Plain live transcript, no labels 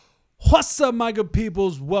What's up, my good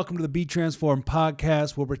peoples? Welcome to the Be Transformed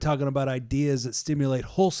podcast, where we're talking about ideas that stimulate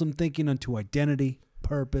wholesome thinking unto identity,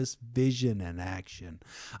 purpose, vision, and action.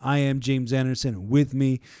 I am James Anderson, and with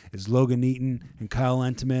me is Logan Eaton and Kyle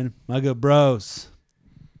Entenman, my good bros.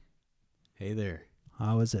 Hey there.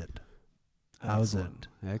 How is it? How's it?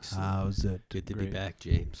 Excellent. How's it? Good to Great. be back,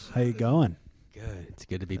 James. How you going? Good. It's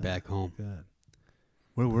good to be back home. Good.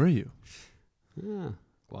 Where were you?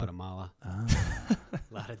 Guatemala. Ah, A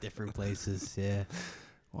lot of different places. Yeah.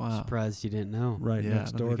 Wow. Surprised you didn't know. right Yeah,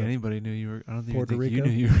 next I don't door think to anybody knew you were. I don't think Puerto you Rico?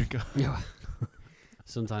 knew you were going. Yeah.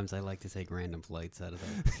 Sometimes I like to take random flights out of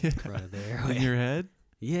the Yeah. front of the In airway. your head?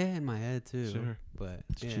 Yeah, in my head too. Sure. But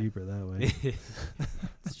It's yeah. cheaper that way.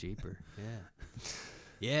 It's cheaper. Yeah.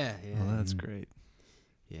 Yeah. Yeah. Well, that's Mm. great.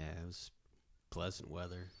 Yeah. It was pleasant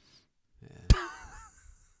weather. Yeah.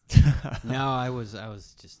 No, I was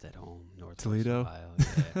just at home, Northwest Toledo? Ohio.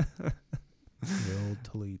 Yeah. The old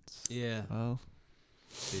Toletes. Yeah. Well,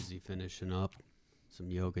 Busy finishing up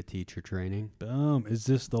some yoga teacher training. Boom. Is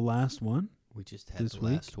this the last one? We just had This the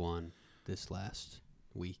week? last one this last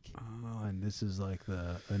week. Oh, and this is like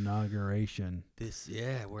the inauguration,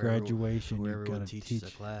 Where graduation. where You've everyone got to teaches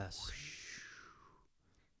teach. a class.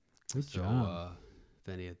 Good So job. if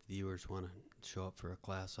any of the viewers want to show up for a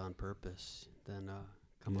class on purpose, then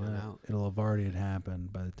come on Yeah, out. It'll have already had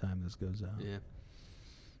happened by the time this goes out. Yeah,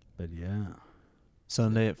 But yeah,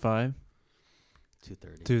 Sunday at 5?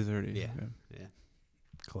 2:30. 2:30. Yeah. Okay. Yeah,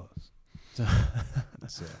 close. So-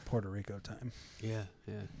 That's Puerto Rico time. yeah,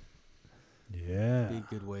 yeah. Yeah. Be a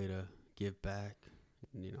good way to give back.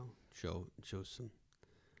 You know, show some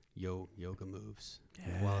yoga moves.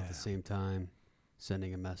 While at the same time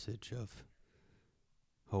sending a message of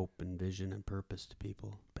hope and vision and purpose to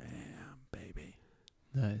people. Bam, baby.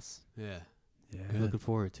 Nice. Yeah. Yeah. I'm looking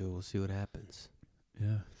forward to it. We'll see what happens.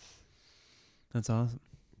 Yeah. That's awesome.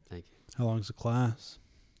 Thank you. How long's the class?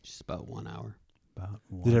 Just about 1 hour. About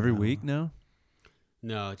Is it every 1 week hour. now?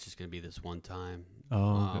 No, it's just going to be this one time.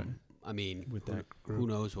 Oh, okay. I mean, With who, that who group.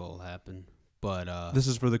 knows what will happen. But This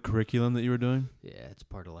is for the curriculum that you were doing? yeah, it's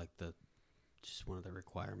part of like just one of the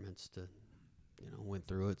requirements to, went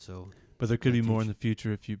through it. So But there could Yeah, be more in teach. the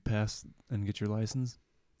future if you pass and get your license?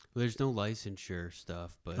 there's no licensure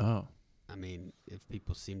stuff. But Oh. I mean, if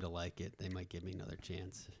people seem to like it, they might give me another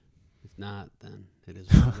chance. If not, then it is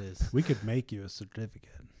what it is. We could make you a certificate.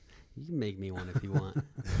 You can make me one if you want.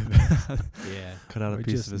 Yeah. Cut out Or a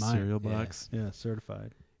piece just of a mine. cereal Yeah. box. Yeah,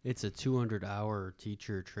 certified. It's a 200-hour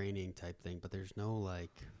teacher training type thing, but there's no I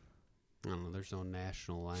don't know, there's no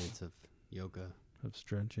National Alliance of Yoga, Of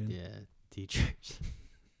stretching. teachers.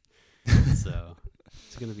 So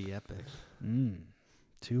it's going to be epic.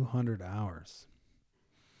 200 hours.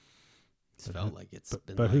 It's But felt who- like it's But,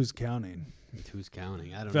 been but like, who's counting? who's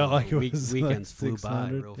counting? I don't Felt know. like it was like weekends flew by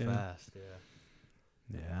 600, real yeah. fast.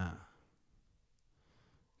 Yeah. Yeah.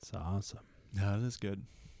 It's awesome. No, that is good.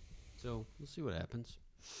 So we'll see what happens.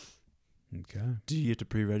 Okay. Do you have to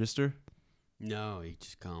pre-register? No, you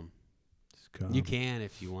just come. Just come. You can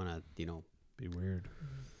if you want to, Be weird.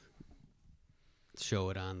 show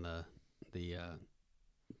it on the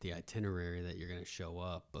itinerary that you're going to show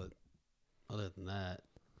up, but other than that,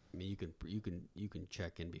 I mean, you can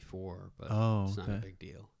check in before, but Oh, it's not a okay. big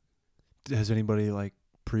deal. Has anybody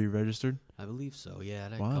pre-registered? I believe so. Yeah, I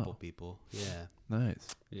had Wow. a couple people. Yeah,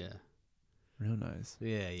 Nice. yeah, Real nice.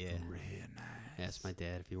 yeah. Real nice. Asked my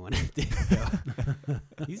dad if he wanted to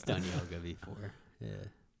go. He's done yoga before. Yeah,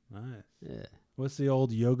 Nice. yeah. What's the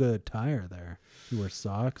old yoga attire there? You wear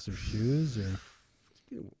socks or shoes, or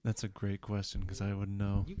That's a great question because I wouldn't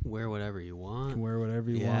know. You can wear whatever you you want. can wear whatever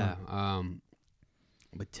you Yeah, want.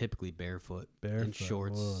 but typically barefoot. Barefoot. And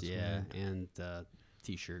shorts, Whoa, that's yeah, weird. and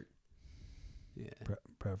t-shirt. Yeah.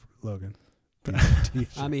 Logan.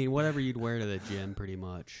 I mean, whatever you'd wear to the gym, pretty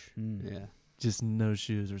much. Mm. Yeah. Just no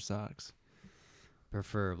shoes or socks.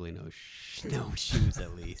 Preferably no shoes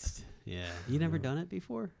at least. Yeah. You never done it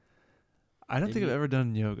before? I don't Have think I've you- ever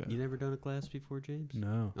done yoga. You never done a class before, James?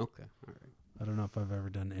 No. Okay. All right. I don't know if I've ever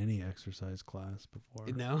done any exercise class before.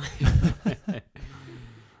 No.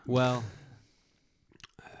 Well,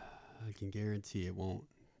 I can guarantee it won't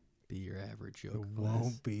be your average yoga It class.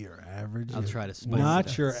 won't be your average. I'll try to spice Not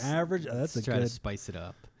it up. your average. That's a Let's try to good. spice it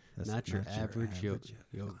up. That's Not your average yoga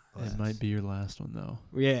class. It might be your last one though.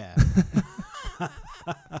 Yeah.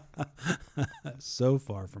 So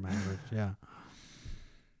far from average, yeah.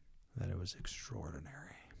 That it was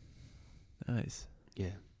extraordinary. Nice.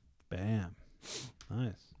 Yeah. Bam.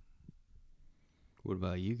 Nice. What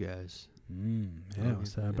about you guys? Yeah,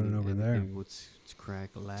 what's happening over there? What's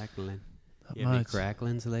crackling? Not You have any much.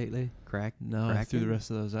 cracklings lately? No, I threw the cracking?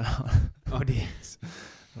 rest of those out. Oh, dear.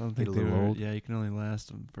 I don't Get think a they little were. old. Yeah, you can only last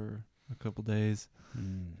them for a couple days.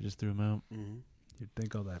 Mm. I just threw them out. Mm-hmm. You'd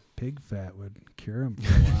think all that pig fat would cure him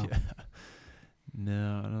for a while. Yeah.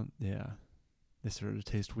 No, I don't. Yeah, they started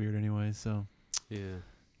to taste weird anyway, so Yeah.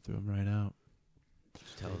 threw them right out.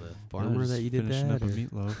 Tell the Yeah, farmer just that you did finishing that. up a Or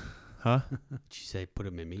meatloaf. Huh? did you say put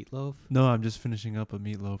him in meatloaf? No, I'm just finishing up a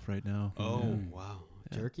meatloaf right now. Oh, Mm. wow.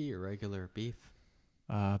 Yeah. Turkey or regular beef?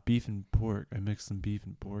 Beef and pork. I mixed some beef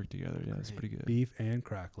and pork together. Yeah, it's Great. pretty good. Beef and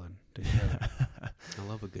crackling together. I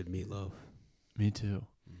love a good meatloaf. Me too.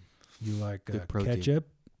 You like Good protein. ketchup?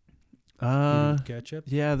 Ketchup?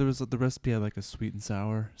 Yeah, there was the recipe had like a sweet and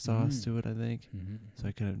sour sauce Mm. to it, I think. Mm-hmm. So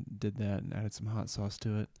I kind of did that and added some hot sauce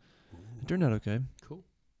to it. Ooh, It turned out okay. cool.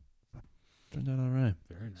 Turned out all right.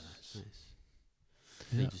 Very nice. Nice.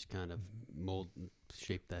 Yeah. They just kind of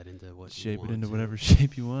shape that into what you Shape it want into to. whatever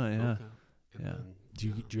shape you want. Yeah. Okay. And Yeah. then,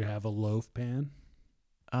 Do you have a loaf pan?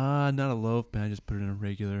 Not a loaf pan. I just put it in a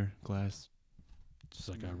regular glass. Just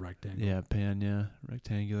like a rectangle. Yeah, pan. Yeah,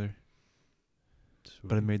 rectangular.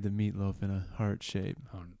 But I Sweet. made the meatloaf in a heart shape.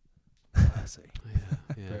 Oh, classy. Yeah.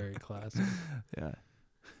 Yeah. Very classy. Yeah.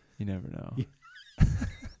 You never know. Yeah.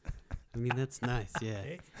 I mean, that's nice.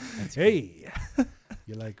 Yeah. That's cool. Hey,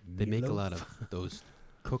 you like They make a meatloaf? lot of those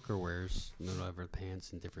cookerwares, whatever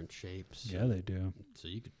pans in different shapes. Yeah, they do. So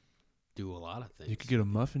you could do a lot of things. You could get a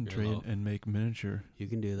muffin Your tray loaf. and make miniature. You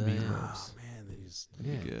can do that. meatloaf. Yeah. Oh man, they just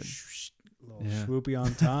Yeah. Good. little Yeah. swoopy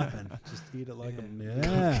on top and just eat it like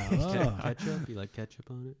Yeah. a yeah. Oh. Ketchup? You like ketchup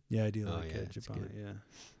on it? Yeah, I do Oh, like yeah, ketchup it's on good. it.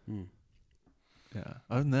 Yeah. Mm. Yeah.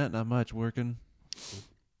 Other than that, not much. Working,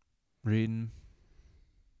 reading.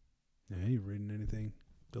 Yeah, you reading anything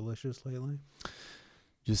delicious lately?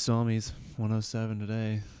 Just saw me 107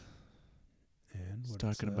 today. And It's what's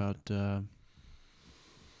talking up? about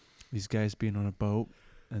these guys being on a boat,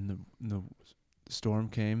 and the storm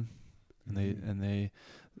came, and Mhm. they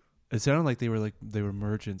it sounded like they were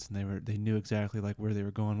merchants, and they knew exactly like where they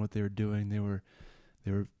were going, what they were doing. They were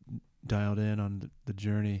dialed in on the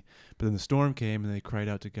journey. But then the storm came, and they cried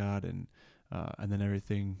out to God, and then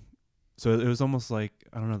everything. So it was almost like,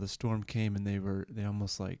 I don't know, the storm came, and they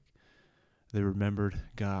almost like they remembered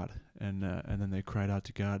God, and then they cried out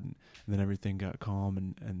to God, and then everything got calm,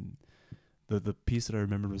 and the piece that I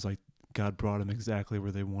remembered was like God brought them exactly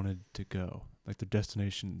where they wanted to go, like the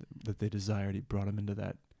destination that they desired. He brought them into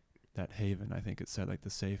that haven. I think it said like the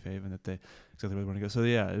safe haven that they exactly where they want to go. So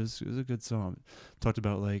yeah, it was a good song. Talked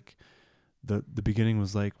about like the beginning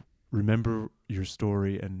was like, remember your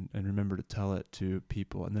story and remember to tell it to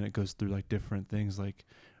people, and then it goes through like different things like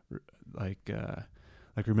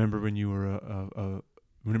remember when you were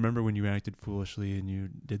remember when you acted foolishly and you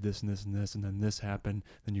did this and this and this, and then this happened,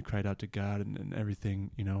 then you cried out to God, and everything,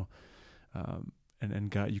 you know, and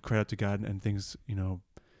God, you cried out to God, and things, you know,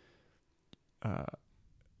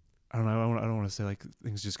 I don't know, I don't want to say like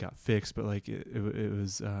things just got fixed, but like it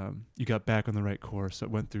was, you got back on the right course. So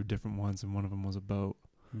it went through different ones, and one of them was a boat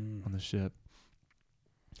Mm. on the ship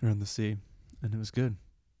or on the sea, and it was good.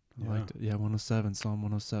 I Yeah. liked it. Yeah, 107, Psalm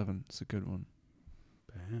 107. It's a good one.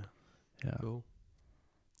 Bam. Yeah, Cool.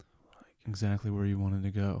 exactly where you wanted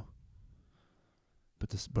to go.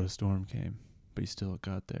 But a storm came, but you still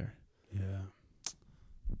got there. Yeah.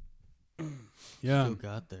 Yeah. Still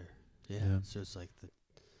got there. Yeah. Yeah. So it's like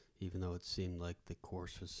even though it seemed like the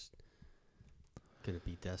course was going to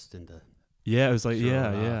be destined to Yeah, it was like, throw it yeah,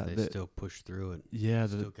 off, yeah. they still pushed through it. Yeah,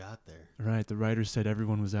 Still got there. right. The writer said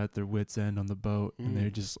everyone was at their wits' end on the boat, and they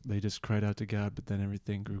Mm. just cried out to God, but then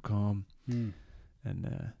everything grew calm, Mm.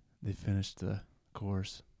 and they finished the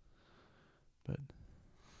course. But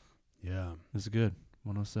Yeah. it was good.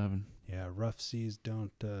 107. Yeah. Rough seas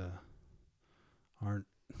aren't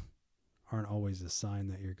always a sign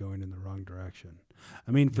that you're going in the wrong direction.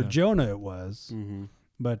 I mean, for Yeah. Jonah it was, Mm-hmm.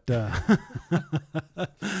 but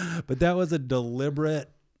but that was a deliberate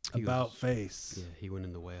He about was- face. Yeah, he went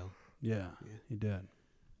in the whale. Yeah, Yeah. he did.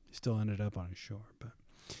 He still ended up on his shore, but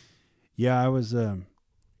yeah, I was.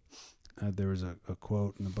 There was a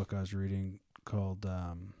quote in the book I was reading called.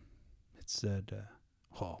 It said,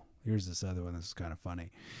 "Oh, here's this other one. This is kind of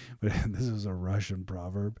funny, but this was a Russian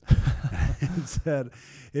proverb.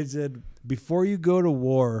 It said, before you go to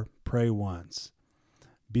war, pray once.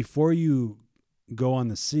 Before you go on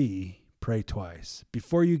the sea, pray twice.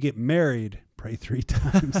 Before you get married, pray 3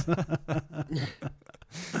 times."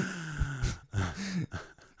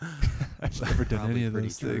 I've never done Probably any of pretty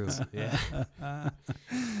those true. things. Yeah.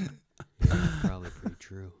 Yeah, probably pretty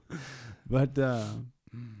true. But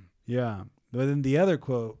yeah. But then the other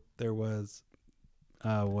quote there was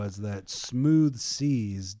that smooth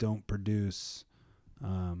seas don't produce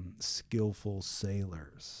skillful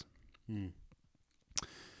sailors. Mm.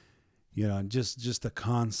 You know, and just the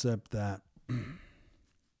concept that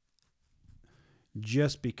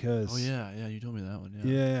just because. Oh yeah, you told me that one.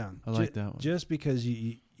 Yeah. I like that one. Just because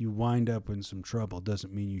you wind up in some trouble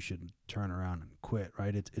doesn't mean you should turn around and quit,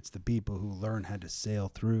 right? It's the people who learn how to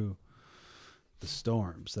sail through the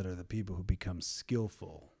storms that are the people who become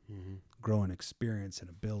skillful, grow in experience and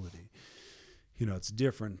ability. You know, it's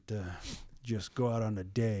different to just go out on a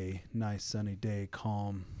day, nice sunny day,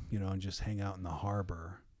 calm, you know, and just hang out in the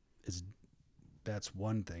harbor. That's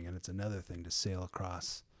one thing, and it's another thing to sail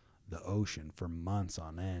across the ocean for months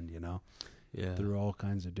on end, you know, through all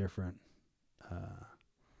kinds of different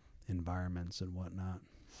environments and whatnot.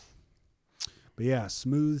 But yeah,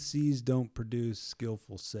 smooth seas don't produce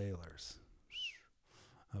skillful sailors.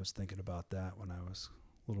 I was thinking about that when I was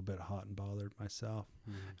a little bit hot and bothered myself.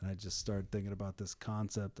 And I just started thinking about this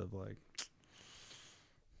concept of like,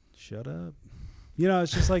 shut up. You know,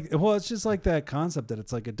 it's just like, it's just like that concept that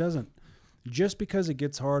it's like, it doesn't, just because it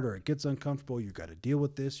gets hard or it gets uncomfortable, you got to deal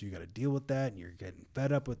with this, you got to deal with that, and you're getting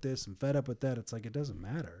fed up with this and fed up with that. It's like, it doesn't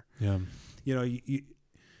matter. Yeah. You know,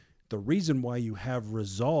 the reason why you have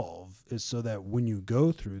resolve is so that when you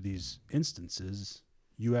go through these instances,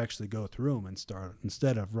 you actually go through them and start,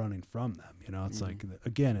 instead of running from them. You know, it's like,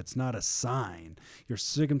 again, it's not a sign. Your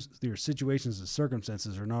situations and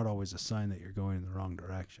circumstances are not always a sign that you're going in the wrong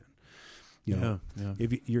direction. You know,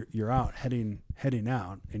 if you're out heading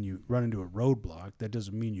out and you run into a roadblock, that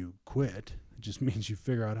doesn't mean you quit. It just means you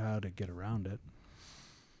figure out how to get around it.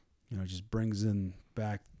 You know, it just brings in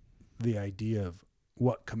back the idea of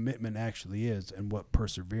what commitment actually is and what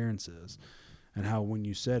perseverance is, and how when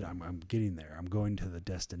you said, I'm getting there, I'm going to the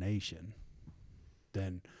destination,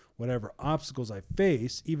 then whatever obstacles I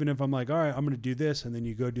face, even if I'm like, all right, I'm going to do this, and then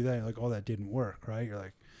you go do that, you're like, oh, that didn't work, right? You're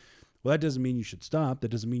like, well, that doesn't mean you should stop. That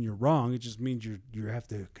doesn't mean you're wrong. It just means you have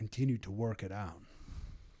to continue to work it out.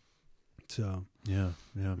 So Yeah.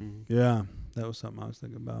 yeah, that was something I was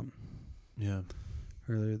thinking about Yeah.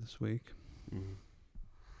 earlier this week.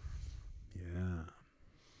 Yeah.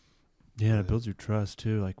 Yeah, and it builds your trust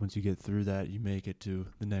too. Like once you get through that, you make it to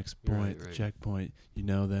the next point, the checkpoint. You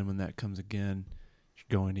know, then when that comes again,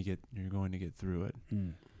 you're going to get through it.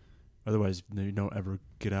 Otherwise, you don't ever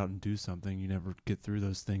get out and do something. You never get through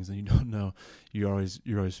those things, and you don't know. You're always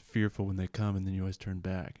fearful when they come, and then you always turn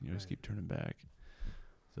back, and you always keep turning back.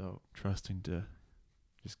 So trusting to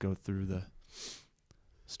just go through the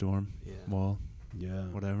storm, wall,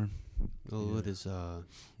 whatever. Well, it is.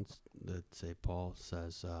 Let's say Paul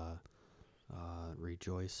says,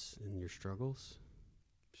 "Rejoice in your struggles."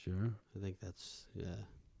 Sure. I think that's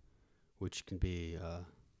which can be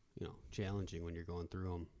challenging when you're going through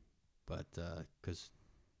them. But because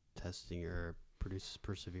testing produces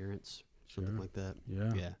perseverance, something like that.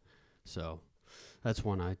 Yeah. So that's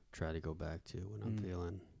one I try to go back to when I'm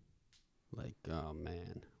feeling like, oh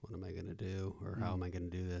man, what am I gonna do, or how am I gonna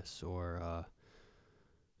do this, or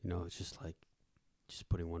it's just like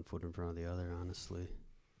putting one foot in front of the other, honestly.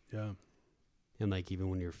 Yeah. And like even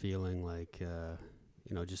when you're feeling like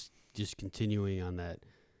just continuing on that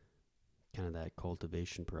kind of that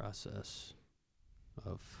cultivation process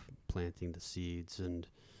of planting the seeds, and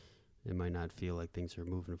it might not feel like things are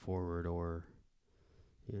moving forward, or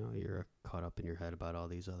you're caught up in your head about all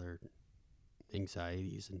these other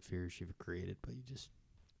anxieties and fears you've created, but you just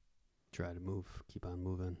try to keep on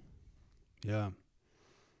moving. Yeah.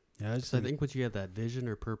 I think once you have that vision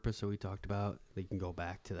or purpose that we talked about, you can go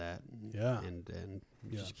back to that. And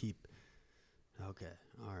just keep. Okay,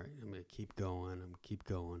 all right, I'm gonna keep going.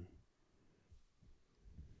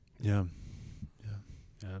 Yeah.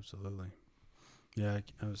 Yeah, absolutely. Yeah,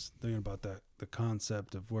 I was thinking about that, the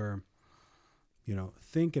concept of where,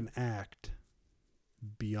 think and act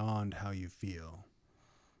beyond how you feel.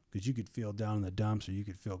 Because you could feel down in the dumps, or you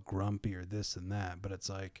could feel grumpy or this and that. But it's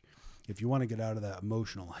like, if you want to get out of that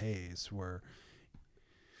emotional haze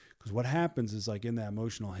because what happens is, like, in that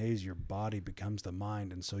emotional haze, your body becomes the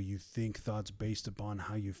mind. And so you think thoughts based upon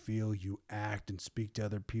how you feel. You act and speak to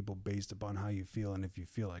other people based upon how you feel. And if you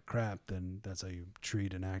feel like crap, then that's how you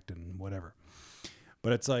treat and act and whatever.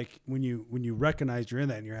 But it's like when you recognize you're in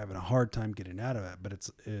that and you're having a hard time getting out of it. But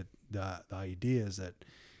the idea is that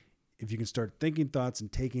if you can start thinking thoughts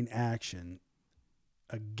and taking action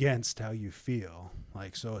against how you feel,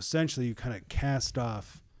 like, so essentially you kind of cast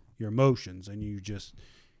off your emotions and you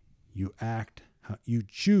act, you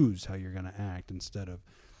choose how you're going to act instead of,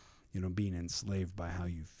 being enslaved by how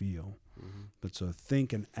you feel. But so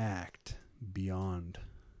think and act beyond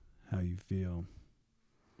how you feel.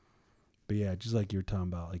 But yeah, just like you're talking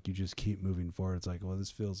about, like, you just keep moving forward. It's like, well,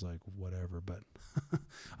 this feels like whatever, but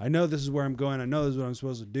I know this is where I'm going. I know this is what I'm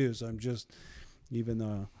supposed to do. So I'm just, Even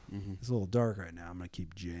though Mm-hmm. it's a little dark right now, I'm going to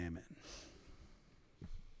keep jamming.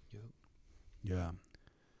 Yep. Yeah.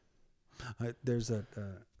 There's that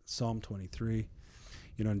Psalm 23,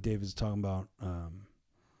 and David's talking about,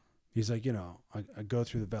 he's like, I go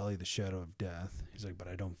through the valley of the shadow of death. He's like, but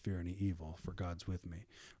I don't fear any evil, for God's with me,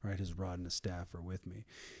 right? His rod and his staff are with me. And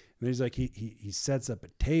then he's like, he sets up a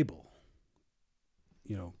table.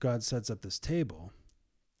 God sets up this table,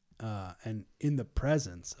 and in the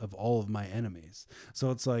presence of all of my enemies.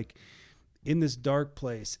 So it's like in this dark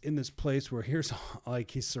place, in this place where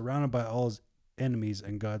he's surrounded by all his enemies,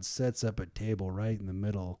 and God sets up a table right in the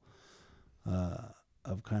middle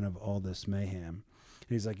of kind of all this mayhem. And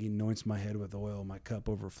he's like, he anoints my head with oil, my cup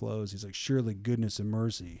overflows. He's like, surely goodness and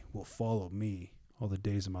mercy will follow me all the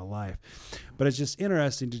days of my life. But it's just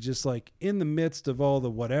interesting to just like in the midst of all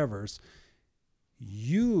the whatevers,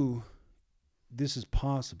 this is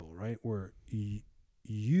possible, right? Where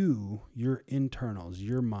your internals,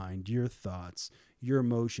 your mind, your thoughts, your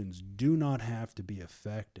emotions do not have to be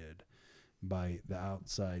affected by the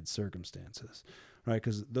outside circumstances, right?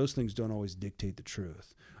 Because those things don't always dictate the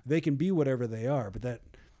truth. They can be whatever they are, but that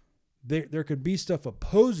there could be stuff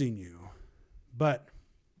opposing you. But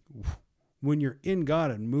when you're in God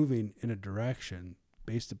and moving in a direction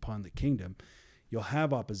based upon the kingdom, you'll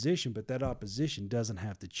have opposition, but that opposition doesn't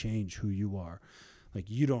have to change who you are. Like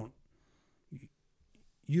you don't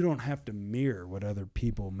have to mirror what other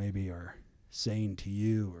people maybe are saying to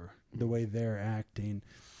you or the way they're acting.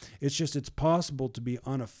 It's possible to be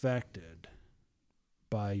unaffected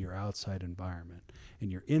by your outside environment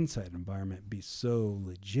and your inside environment be so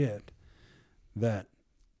legit that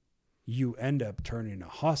you end up turning a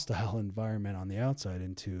hostile environment on the outside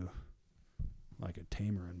into like a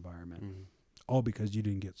tamer environment. Mm-hmm. All because you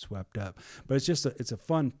didn't get swept up. But it's a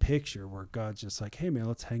fun picture where God's just like, hey man,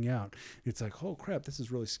 let's hang out. It's like, oh crap, this is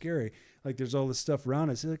really scary. Like there's all this stuff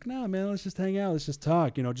around us. He's like, no man, let's just hang out. Let's just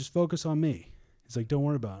talk, just focus on me. He's like, don't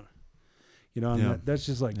worry about it. And that's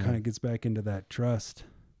just like kind of gets back into that trust.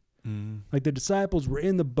 Mm-hmm. Like the disciples were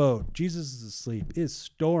in the boat. Jesus is asleep. It's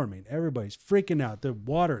storming. Everybody's freaking out. The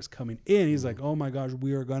water is coming in. He's like, oh my gosh,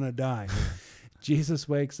 we are going to die. Jesus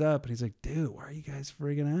wakes up and he's like, dude, why are you guys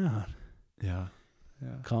freaking out? Yeah.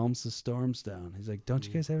 Calms the storms down. He's like, don't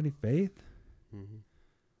you guys have any faith? Mm-hmm.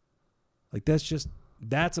 Like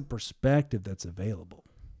that's a perspective that's available.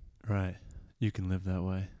 Right. You can live that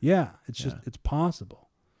way. Yeah. It's possible.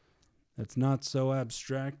 It's not so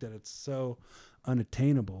abstract that it's so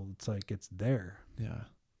unattainable. It's like it's there. Yeah.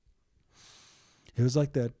 It was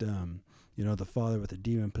like that, the father with the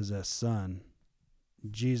demon-possessed son.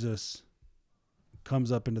 Jesus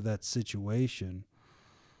comes up into that situation,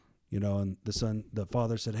 and the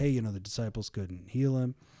father said, hey, the disciples couldn't heal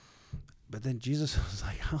him. But then Jesus was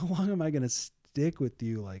like, how long am I going to stick with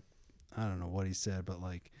you? Like, I don't know what he said, but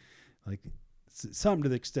like something to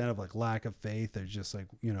the extent of like lack of faith. They're just like,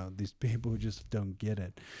 these people who just don't get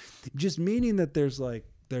it. Just meaning that there's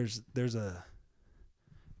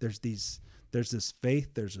this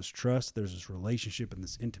faith, there's this trust, there's this relationship and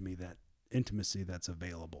this intimacy that's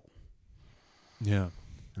available. Yeah.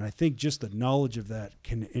 And I think just the knowledge of that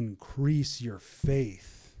can increase your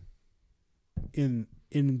faith in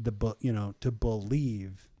to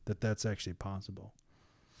believe that that's actually possible.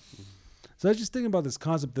 Mm-hmm. So I was just thinking about this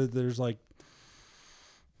concept that there's like,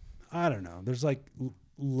 I don't know, there's like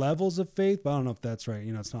levels of faith, but I don't know if that's right.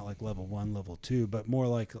 It's not like level 1, level 2, but more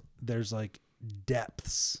like there's like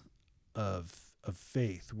depths of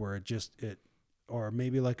faith where or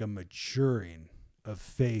maybe like a maturing of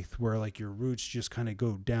faith where like your roots just kind of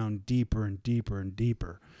go down deeper and deeper and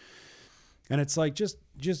deeper. And it's like just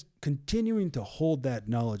continuing to hold that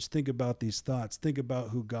knowledge, think about these thoughts, think about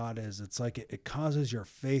who God is. It's like it causes your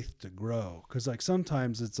faith to grow. Cause like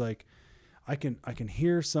sometimes it's like I can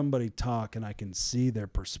hear somebody talk and I can see their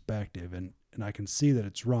perspective and I can see that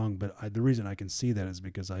it's wrong. But the reason I can see that is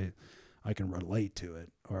because I can relate to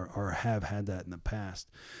it or have had that in the past.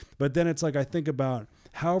 But then it's like I think about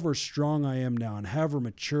however strong I am now and however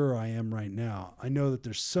mature I am right now, I know that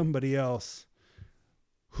there's somebody else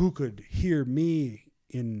who could hear me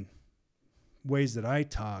in ways that I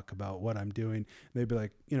talk about what I'm doing. They'd be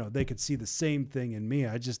like, they could see the same thing in me.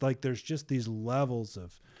 I just like, there's just these levels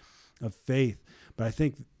of faith. But I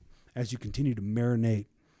think as you continue to marinate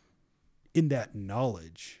in that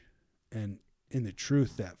knowledge and in the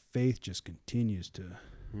truth, that faith just continues to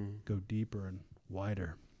go deeper and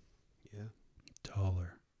wider. Yeah.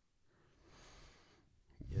 Taller.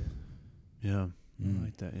 Yeah. Yeah. I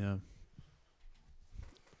like that. Yeah.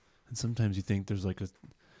 And sometimes you think there's a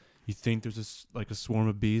swarm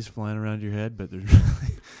of bees flying around your head, but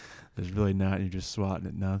there's really not. And you're just swatting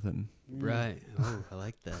at nothing, Right. Oh, I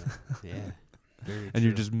like that. Yeah. Very and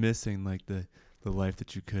you're true. just missing like the life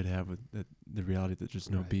that you could have with the reality that there's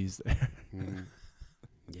no Right. bees there. Mhm.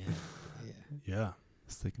 Yeah. Yeah. Yeah, I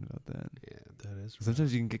was thinking about that. Yeah. that is.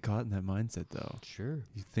 Sometimes you can get caught in that mindset though. Sure.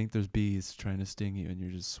 You think there's bees trying to sting you, and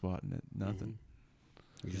you're just swatting at nothing.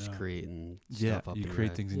 Mhm. You're just Yeah. creating Yeah, stuff up you in your create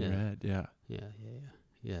head. things in yeah. your head. Yeah, Yeah.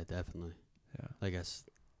 Yeah, definitely. yeah, Like I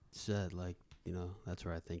said, like, that's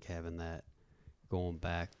where I think having that going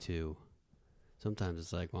back to sometimes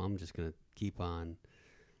it's like, well, I'm just going to keep on,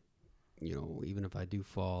 even if I do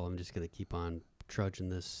fall, I'm just going to keep on trudging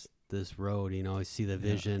this road. I see the Yeah.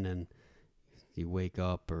 vision and you wake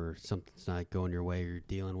up or something's not going your way, or you're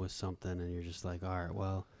dealing with something and you're just like, all right,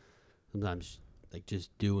 well, sometimes like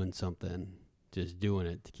just doing something, just doing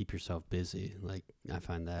it to keep yourself busy. Like I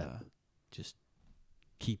find that yeah. just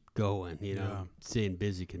keep going, Yeah. Staying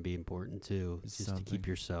busy can be important too, It's just to something. keep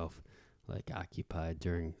yourself like occupied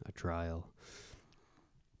during a trial.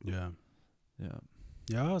 Yeah. Yeah.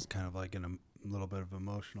 Yeah, I was kind of like in a little bit of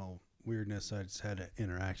emotional weirdness. I just had an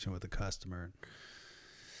interaction with a customer and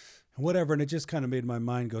whatever, and it just kind of made my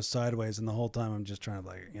mind go sideways. And the whole time I'm just trying to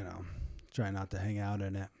try not to hang out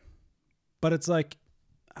in it. But it's like,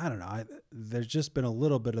 I don't know. There's just been a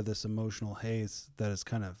little bit of this emotional haze that has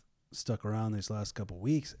kind of stuck around these last couple of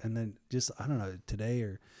weeks. And then just, I don't know,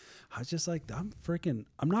 today I was just like, I'm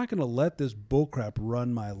not going to let this bullcrap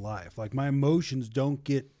run my life. Like my emotions don't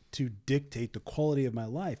get to dictate the quality of my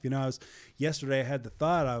life. Yesterday I had the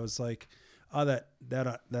thought, I was like, oh, that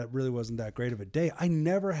really wasn't that great of a day. I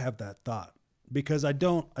never have that thought because I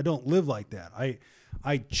don't live like that.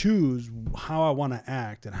 I choose how I want to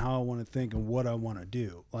act and how I want to think and what I want to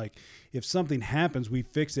do. Like if something happens, we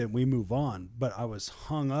fix it and we move on. But I was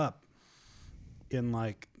hung up in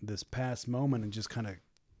like this past moment and just kind of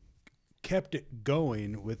kept it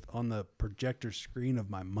going on the projector screen of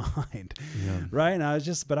my mind. Yeah. Right. And today I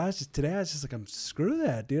was just like, screw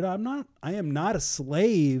that, dude. I am not a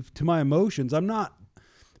slave to my emotions. I'm not,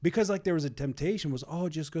 because like there was a temptation was,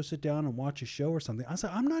 just go sit down and watch a show or something. I was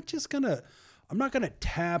like, I'm not going to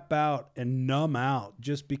tap out and numb out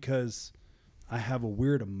just because I have a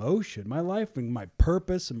weird emotion. My life and my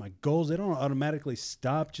purpose and my goals, they don't automatically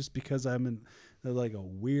stop just because I'm in like a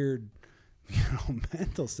weird,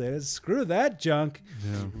 mental state. Screw that junk.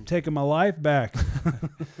 Yeah. I'm taking my life back.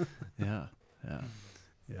 Yeah. Yeah.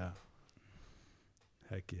 Yeah.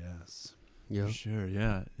 Heck yes. Yep. For sure.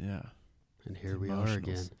 Yeah. Yeah. And here we are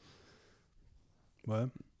again. Emotionals. What?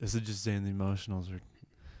 Is it just saying the emotionals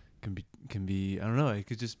can be I don't know, it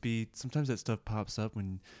could just be sometimes that stuff pops up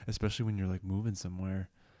especially when you're like moving somewhere,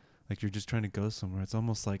 like you're just trying to go somewhere. It's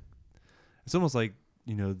almost like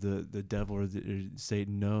the devil or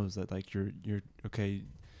Satan knows that like you're okay,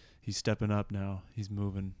 he's stepping up now, he's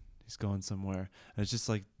moving, he's going somewhere, and it's just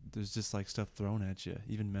like there's just like stuff thrown at you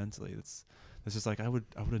even mentally. It's just like I would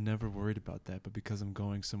have never worried about that, but because I'm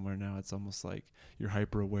going somewhere now, it's almost like you're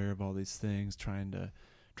hyper aware of all these things trying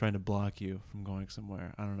to block you from going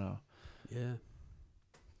somewhere. I don't know. Yeah.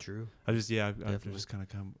 True. I've Definitely. just kind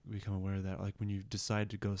of become aware of that. Like when you decide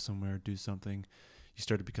to go somewhere or do something, you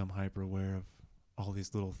start to become hyper aware of all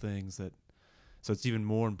these little things so it's even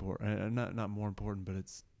more important. Not more important, but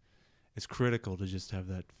it's critical to just have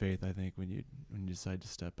that faith, I think, when you decide to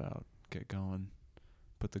step out, get going,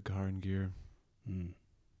 put the car in gear.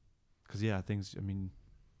 Because things, I mean,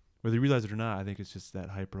 whether you realize it or not, I think it's just that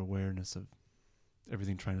hyper awareness of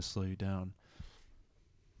everything trying to slow you down.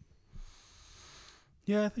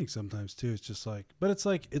 Yeah, I think sometimes too. It's just like, but it's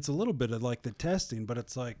like, it's a little bit of like the testing, but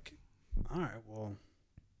it's like, all right, well,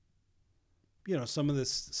 some of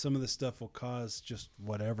this stuff will cause just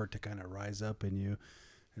whatever to kind of rise up in you.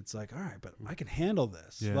 It's like, all right, but I can handle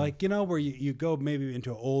this. Yeah. Like, where you go maybe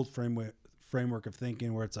into an old framework of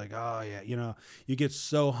thinking where it's like, oh yeah, you get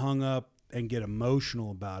so hung up and get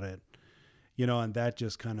emotional about it, and that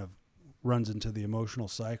just kind of runs into the emotional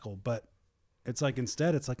cycle. But it's like,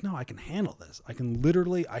 instead, it's like, no, I can handle this. I can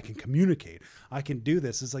communicate. I can do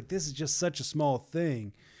this. It's like, this is just such a small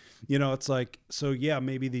thing. It's like, so yeah,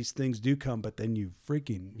 maybe these things do come, but then you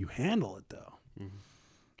handle it though. Mm-hmm.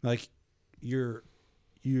 Like you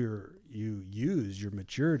use your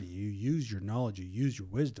maturity, you use your knowledge, you use your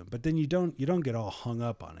wisdom, but then you don't get all hung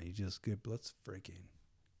up on it. You just let's freaking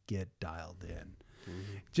get dialed in.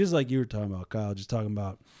 Mm-hmm. Just like you were talking about, Kyle, just talking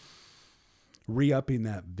about re-upping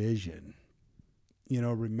that vision,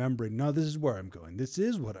 remembering, no, this is where I'm going. This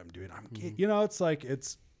is what I'm doing. It's like,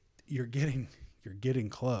 you're getting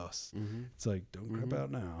close. Mm-hmm. It's like, don't grab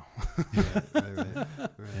out now. Right.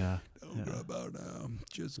 Yeah. Don't grab out now.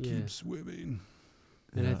 Just Yeah. keep swimming.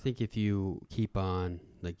 And I Yeah. think if you keep on,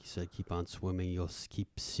 like you said, keep on swimming, you'll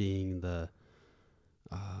keep seeing the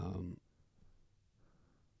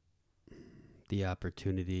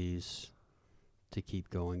opportunities to keep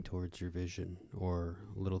going towards your vision, or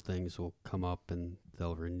little things will come up and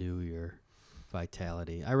they'll renew your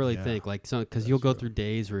vitality. I really Yeah. think like so, because That's you'll go real. through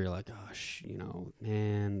days where you're like,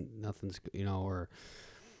 man, nothing's, or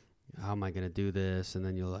how am I gonna do this? And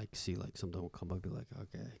then you'll like see like something will come up, be like,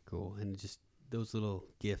 okay, cool, and just those little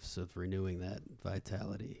gifts of renewing that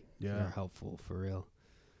vitality Yeah. are helpful for real.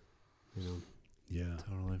 Yeah.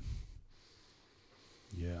 Totally.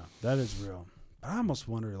 Yeah. That is real. But I almost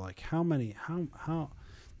wonder, like, how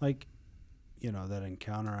like, that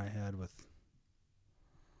encounter I had with,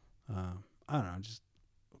 I don't know, just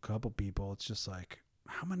a couple people. It's just like,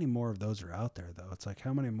 how many more of those are out there, though? It's like,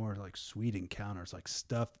 how many more, like, sweet encounters, like,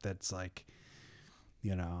 stuff that's like,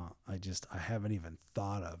 I haven't even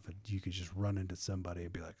thought of. You could just run into somebody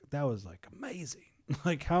and be like, that was, like, amazing.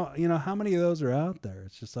 Like, how many of those are out there?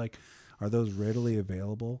 It's just like, are those readily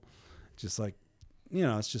available? Just like,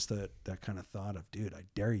 it's just that kind of thought of, dude, I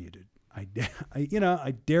dare you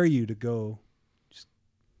to go just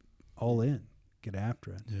all in, get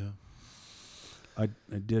after it. Yeah. I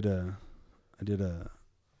did an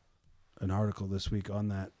article this week on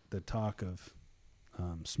the talk of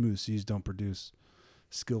smooth seas don't produce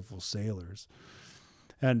skillful sailors.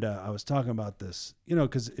 And I was talking about this,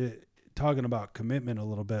 because talking about commitment a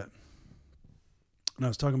little bit. And I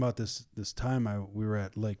was talking about this time we were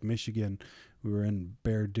at Lake Michigan. We were in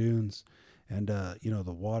Bear Dunes, and the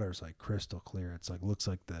water's like crystal clear. It's like looks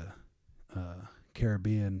like the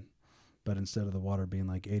Caribbean, but instead of the water being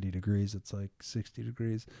like 80 degrees, it's like 60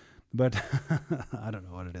 degrees. But I don't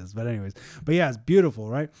know what it is. But anyways, yeah, it's beautiful,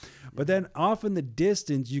 right? But then off in the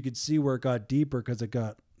distance, you could see where it got deeper because it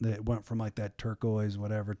went from like that turquoise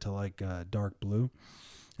whatever to like dark blue.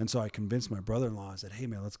 And so I convinced my brother-in-law. I said, hey,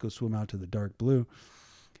 man, let's go swim out to the dark blue.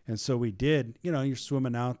 And so we did. You're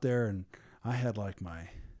swimming out there, and I had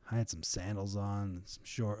some sandals on and some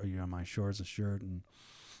short, my shorts, a shirt, and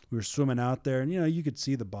we were swimming out there, and you could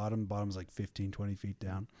see the bottom. Bottom's like 15, 20 feet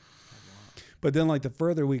down. But then like the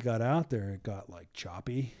further we got out there, it got like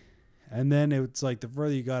choppy. And then it's like the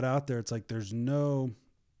further you got out there, it's like there's no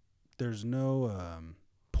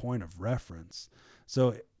point of reference.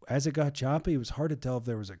 So as it got choppy, it was hard to tell if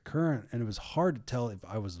there was a current, and it was hard to tell if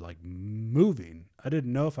I was like moving. I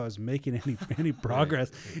didn't know if I was making any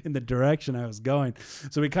progress in the direction I was going.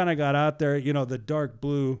 So we kind of got out there, the dark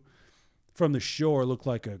blue from the shore looked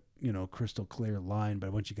like a, crystal clear line,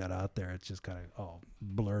 but once you got out there, it's just kind of all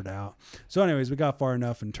blurred out. So anyways, we got far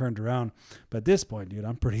enough and turned around. But at this point, dude,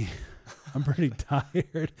 I'm pretty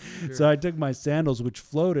tired. Sure. So I took my sandals, which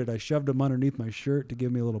floated. I shoved them underneath my shirt to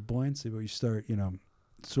give me a little buoyancy, but you start,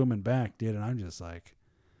 swimming back, dude, and I'm just like,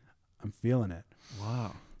 I'm feeling it.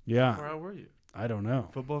 Wow. Yeah. How far out were you? I don't know.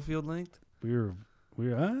 Football field length? We were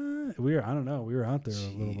I don't know. We were out there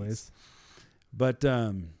a little ways. But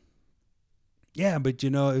yeah, but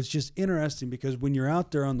it was just interesting because when you're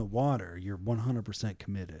out there on the water, you're 100%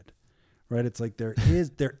 committed. Right? It's like there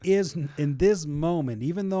is in this moment,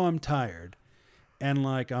 even though I'm tired and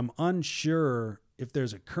like I'm unsure if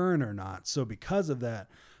there's a current or not. So because of that,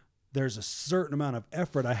 there's a certain amount of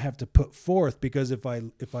effort I have to put forth, because if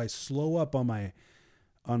I slow up on my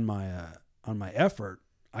effort,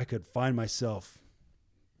 I could find myself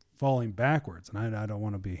falling backwards, and I don't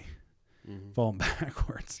want to be falling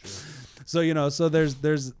backwards. Sure. So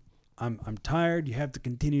there's I'm tired. You have to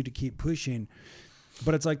continue to keep pushing,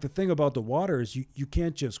 but it's like the thing about the water is you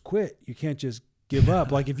can't just quit. You can't just give up.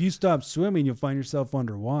 Like if you stop swimming, you'll find yourself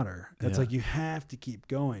underwater. It's like you have to keep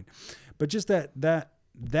going. But just that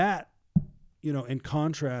in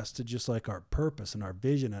contrast to just like our purpose and our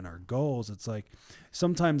vision and our goals, it's like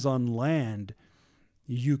sometimes on land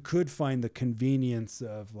you could find the convenience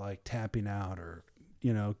of like tapping out or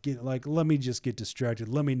let me just get distracted,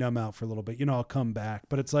 let me numb out for a little bit, I'll come back.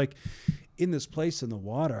 But it's like in this place in the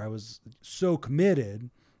water, I was so committed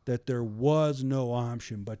that there was no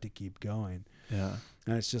option but to keep going. Yeah.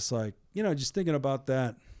 And it's just like, just thinking about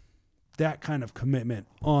that kind of commitment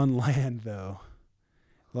on land, though,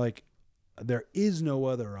 like there is no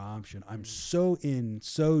other option. I'm so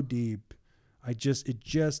deep. It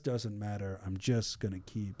just doesn't matter. I'm just going to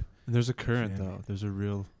keep. And there's a current, jamming. though. There's a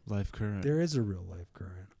real life current. There is a real life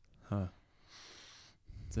current. Huh.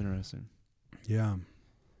 It's interesting. Yeah.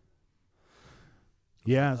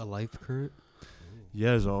 Yeah. A life current?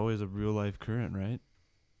 Yeah, there's always a real life current, right?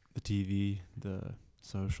 The TV, the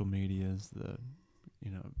social medias,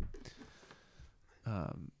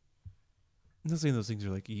 I'm not saying those things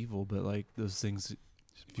are like evil, but like those things,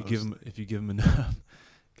 if you give them enough,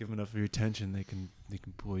 give them enough of your attention, they can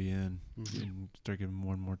pull you in Mhm. and start giving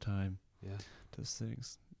more and more time Yeah. to those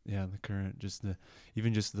things. Yeah, the current, just the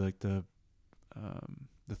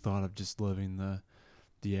thought of just living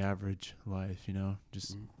the average life,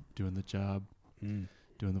 just Mhm. doing the job, Mm.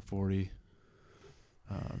 doing the 40,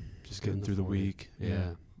 just Doing getting the through the 40. week.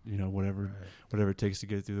 Yeah. Whatever Right. whatever it takes to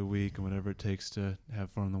get through the week, and whatever it takes to have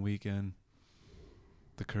fun on the weekend.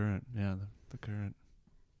 The current, the current.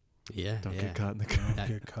 Yeah. Don't yeah. get caught in the Don't current.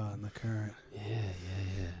 get caught in the current. Yeah.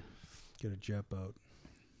 Get a jet boat.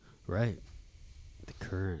 Right. The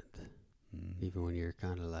current. Mm. Even when you're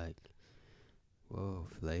kind of like, whoa,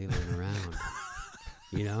 flailing around.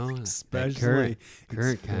 That Especially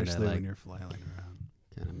current kind of especially when like you're flailing around.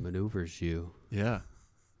 kind of maneuvers you. Yeah.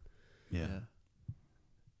 Yeah.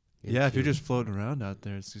 Yeah, if you're into- just floating around out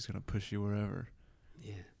there, it's just gonna push you wherever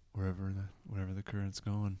Yeah. the current's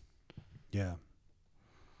going. Yeah.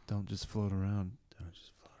 Don't just float around. Don't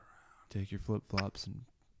just float around. Take your flip flops and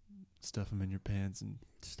stuff them in your pants and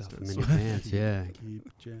Stuff Start them in your sweating. pants. Yeah.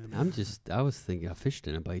 Keep jamming. I was thinking a fish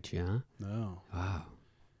didn't bite you, huh? No. Wow.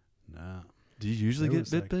 No. Do you usually There get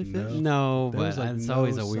was, bit like, by fish? no- No, There but was, like, it's no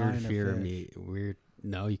always a weird sign of fear of fish. me. Weird.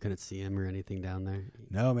 No, you couldn't see him or anything down there.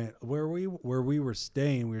 No, man. Where we were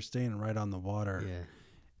staying right on the water. Yeah.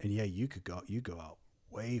 And yeah, you go out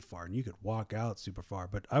way far, and you could walk out super far.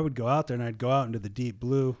 But I would go out there, and I'd go out into the deep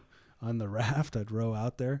blue on the raft. I'd row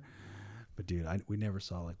out there. But dude, we never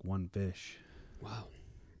saw like one fish, Wow.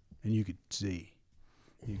 and you could see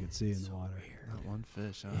in the water. Not one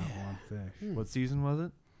fish. Huh? Not one fish. What season was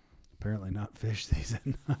it? Apparently not fish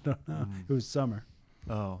season. I don't know. Mm. It was summer.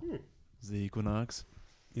 Oh, it was the equinox.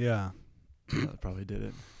 Yeah, That probably did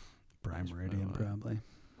it. prime That's meridian probably probably.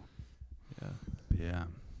 Yeah. Yeah.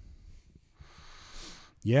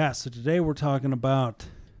 Yeah. So today we're talking about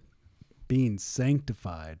being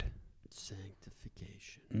sanctified.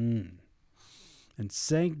 Sanctification. And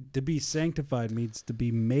to be sanctified means to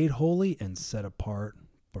be made holy and set apart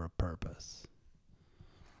for a purpose,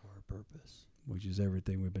 For a purpose. which is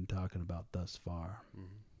everything we've been talking about thus far.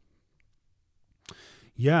 Mm-hmm.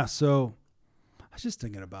 Yeah, so I was just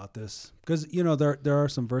thinking about this because there are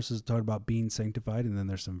some verses talking about being sanctified, and then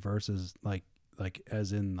there's some verses like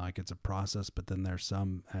as in like it's a process, but then there's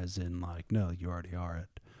some as in like no, you already are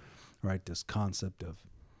it, right? This concept of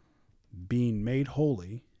being made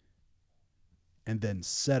holy and then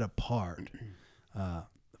set apart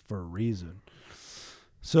for a reason.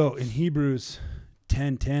 So in Hebrews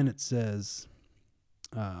 10:10 it says,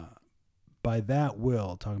 by that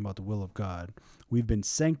will, talking about the will of God, we've been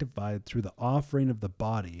sanctified through the offering of the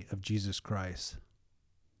body of Jesus Christ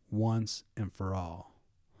once and for all.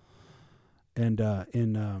 And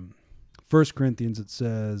in 1 Corinthians it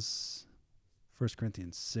says, 1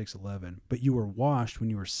 Corinthians 6:11, but you were washed when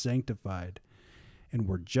you were sanctified and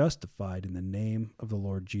were justified in the name of the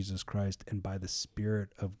Lord Jesus Christ and by the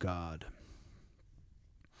Spirit of God.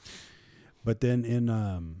 But then in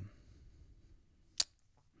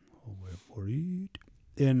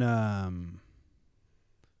in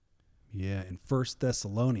 1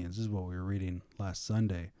 Thessalonians, this is what we were reading last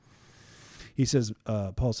Sunday. He says,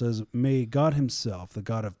 Paul says, may God himself, the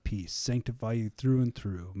God of peace, sanctify you through and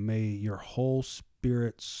through. May your whole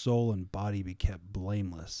spirit, soul, and body be kept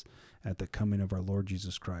blameless at the coming of our Lord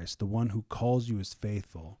Jesus Christ. The one who calls you is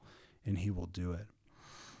faithful, and he will do it.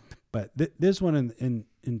 But this one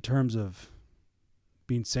in terms of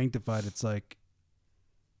being sanctified, it's like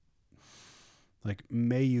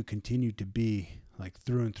may you continue to be like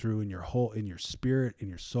through and through in your spirit, in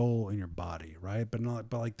your soul, in your body, right? But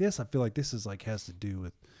like this, I feel like this is like has to do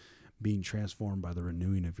with being transformed by the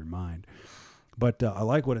renewing of your mind. But I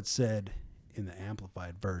like what it said in the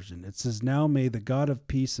Amplified version. It says, now may the God of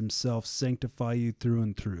peace himself sanctify you through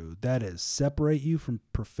and through. That is, separate you from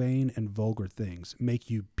profane and vulgar things, make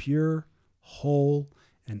you pure, whole,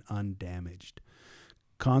 and undamaged,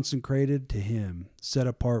 consecrated to him, set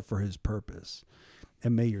apart for his purpose.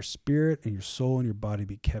 And may your spirit and your soul and your body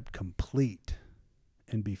be kept complete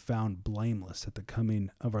and be found blameless at the coming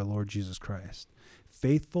of our Lord Jesus Christ.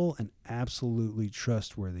 Faithful and absolutely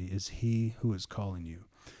trustworthy is he who is calling you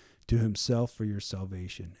to himself for your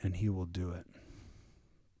salvation, and he will do it.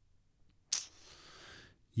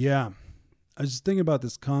 Yeah, I was just thinking about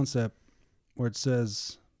this concept where it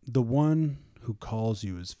says, the one who calls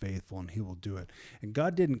you is faithful, and he will do it. And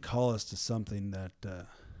God didn't call us to something that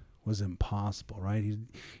was impossible, right? He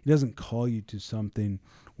doesn't call you to something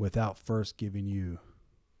without first giving you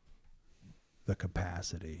the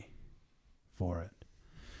capacity for it.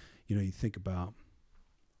 You think about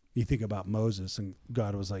You think about Moses, and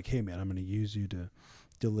God was like, hey, man, I'm going to use you to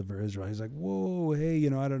deliver Israel. He's like, whoa, hey,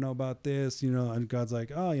 I don't know about this, and God's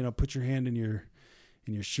like, oh, put your hand in your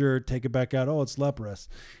shirt, take it back out. Oh, it's leprous.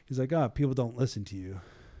 He's like, oh, people don't listen to you.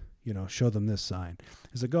 Show them this sign.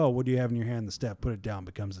 He's like, oh, what do you have in your hand? The staff, put it down,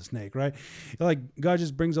 becomes a snake, right? Like, God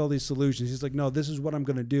just brings all these solutions. He's like, no, this is what I'm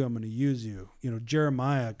going to do. I'm going to use you.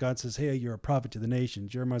 Jeremiah, God says, hey, you're a prophet to the nation.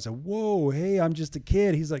 Jeremiah said, whoa, hey, I'm just a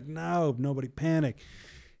kid. He's like, no, nobody panic.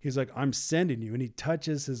 He's like, I'm sending you. And he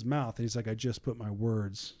touches his mouth. And he's like, I just put my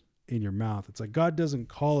words in your mouth. It's like God doesn't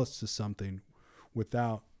call us to something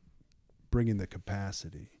without bringing the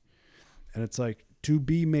capacity. And it's like, to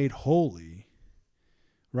be made holy,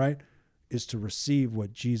 right, is to receive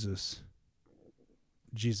what Jesus'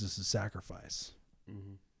 sacrifice,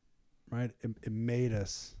 right? It made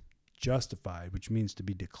us justified, which means to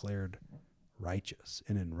be declared righteous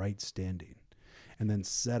and in right standing, and then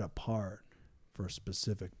set apart for a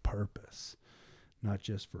specific purpose, not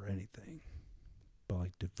just for anything, but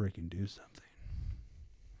like to freaking do something.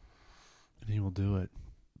 And he will do it.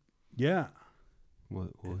 Yeah.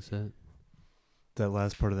 What was that? That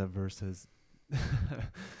last part of that verse says,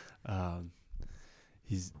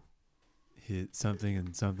 he's something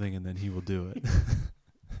and something, and then he will do it.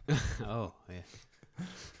 Oh, yeah.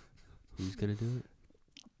 Who's going to do it?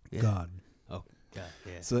 Yeah. God. Oh, God,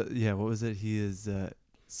 yeah. So, yeah, what was it? He is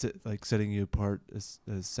setting you apart as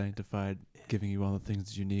sanctified, giving you all the things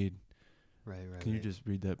that you need. Right. Can you just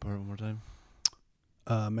read that part one more time?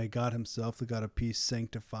 May God himself, the God of peace,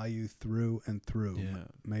 sanctify you through and through. Yeah.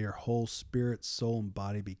 May your whole spirit, soul, and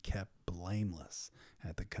body be kept blameless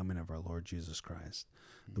at the coming of our Lord Jesus Christ.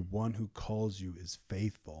 The one who calls you is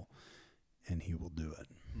faithful, and he will do it.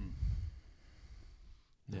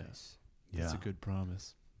 Nice. Yeah. That's a good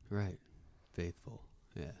promise. Right. Faithful.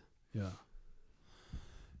 Yeah. Yeah.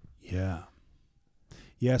 Yeah.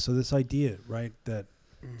 Yeah, so this idea, right, that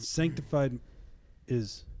sanctified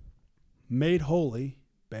is made holy,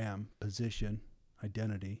 bam, position,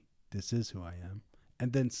 identity, this is who I am,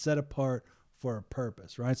 and then set apart for a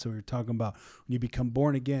purpose, right? So we were talking about when you become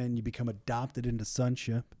born again, you become adopted into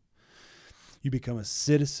sonship, you become a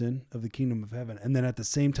citizen of the kingdom of heaven, and then at the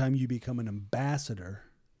same time you become an ambassador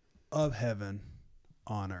of heaven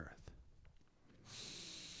on earth.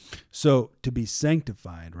 So to be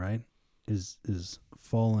sanctified, right, is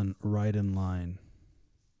fallen right in line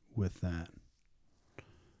with that.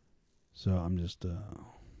 So I'm just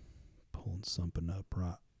pulling something up,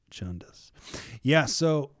 right, Chundas. Yeah,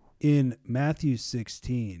 so in Matthew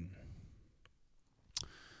 16,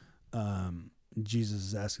 Jesus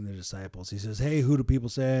is asking the disciples. He says, hey, who do people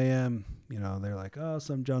say I am? They're like, oh,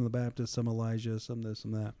 some John the Baptist, some Elijah, some this,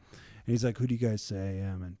 some that. And he's like, who do you guys say I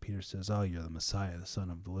am? And Peter says, oh, you're the Messiah, the Son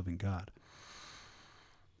of the living God.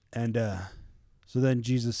 And so then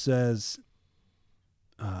Jesus says,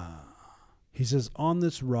 he says, on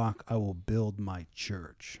this rock I will build my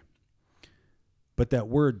church. But that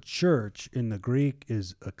word church in the Greek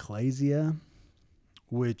is ekklesia,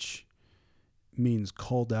 which means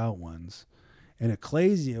called out ones. And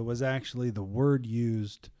ecclesia was actually the word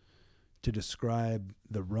used to describe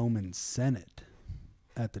the Roman Senate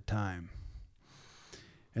at the time.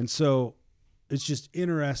 And so it's just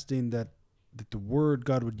interesting that the word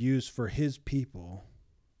God would use for his people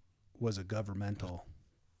was a governmental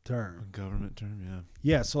term. A government term, yeah.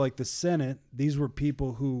 Yeah, so like the Senate, these were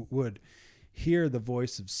people who would hear the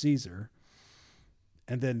voice of Caesar,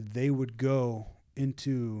 and then they would go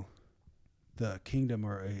into the kingdom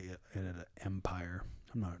or an empire.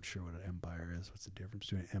 I'm not sure what an empire is. What's the difference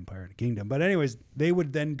between an empire and a kingdom? But anyways, they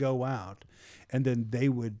would then go out, and then they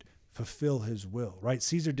would fulfill his will, right?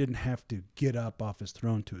 Caesar didn't have to get up off his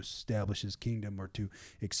throne to establish his kingdom or to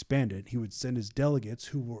expand it. He would send his delegates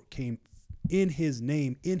who came in his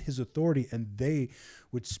name, in his authority, and they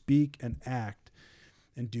would speak and act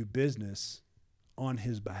and do business on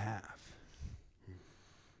his behalf.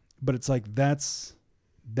 But it's like that's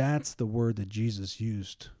the word that Jesus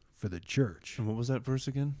used for the church. And what was that verse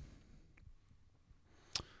again?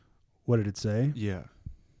 What did it say? Yeah.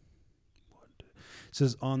 It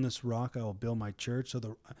says, on this rock I will build my church.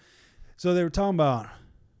 So they were talking about,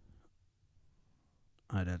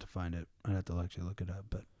 I'd have to find it. I'd have to actually look it up.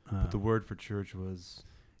 But the word for church was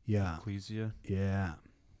ecclesia. Yeah.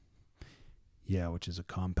 Yeah, which is a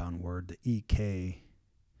compound word. The EK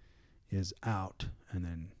is out, and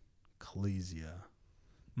then ecclesia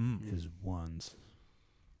is ones.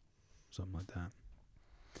 Something like that.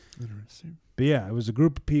 Interesting. But yeah, it was a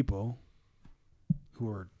group of people who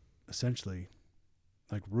were essentially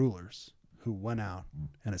like rulers who went out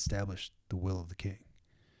and established the will of the king.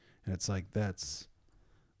 And it's like that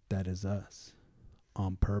is us.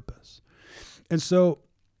 on purpose. And so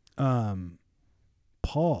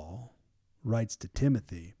Paul writes to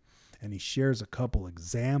Timothy, and he shares a couple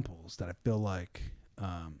examples that I feel like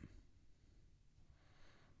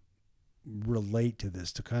relate to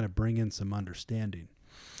this to kind of bring in some understanding.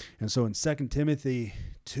 And so in 2 Timothy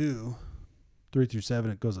 2,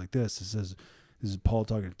 3-7, it goes like this. It says, this is Paul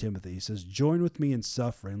talking to Timothy. He says, join with me in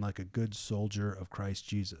suffering like a good soldier of Christ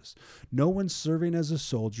Jesus. No one serving as a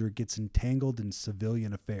soldier gets entangled in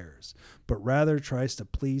civilian affairs, but rather tries to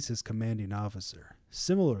please his commanding officer.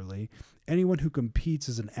 Similarly, anyone who competes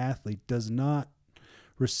as an athlete does not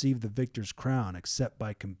receive the victor's crown except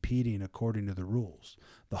by competing according to the rules.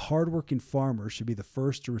 The hardworking farmer should be the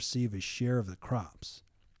first to receive his share of the crops.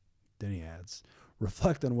 Then he adds,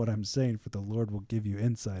 reflect on what I'm saying, for the Lord will give you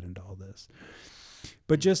insight into all this.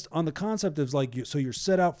 But just on the concept of like, so you're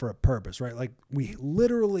set out for a purpose, right? Like we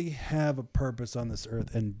literally have a purpose on this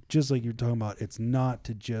earth. And just like you're talking about, it's not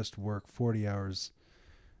to just work 40 hours,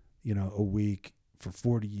 a week for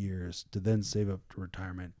 40 years to then save up to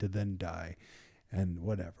retirement, to then die and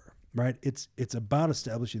whatever, right? It's about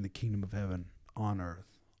establishing the kingdom of heaven on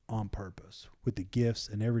earth on purpose with the gifts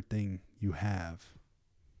and everything you have,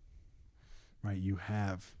 right? You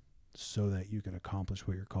have so that you can accomplish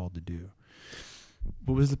what you're called to do.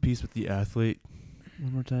 What was the piece with the athlete?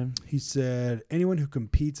 One more time. He said, anyone who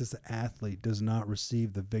competes as an athlete does not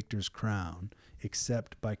receive the victor's crown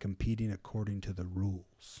except by competing according to the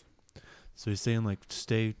rules. So he's saying, like,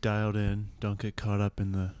 stay dialed in. Don't get caught up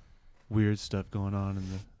in the weird stuff going on in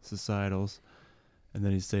the societals. And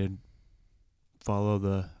then he's saying, follow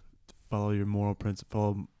your moral principle,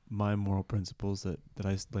 follow my moral principles that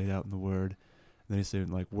I laid out in the Word. And then he's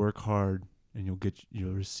saying, like, work hard and you'll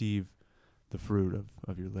receive the fruit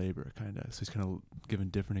of your labor, kind of. So he's kind of giving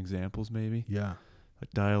different examples, maybe. Yeah.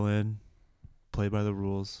 Like, dial in, play by the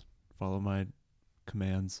rules, follow my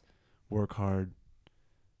commands, work hard,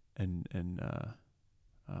 and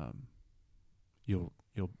you'll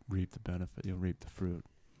reap the benefit. You'll reap the fruit.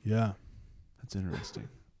 Yeah. That's interesting.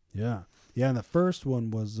 Yeah. Yeah. And the first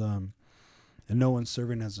one was, and no one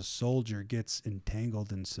serving as a soldier gets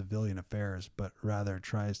entangled in civilian affairs, but rather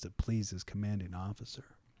tries to please his commanding officer.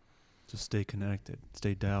 Just stay connected.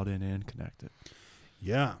 Stay dialed in and connected.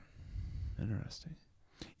 Yeah. Interesting.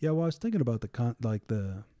 Yeah. Well, I was thinking about the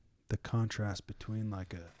contrast between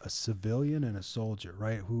like a civilian and a soldier,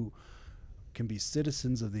 right? Who can be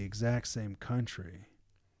citizens of the exact same country,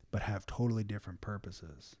 but have totally different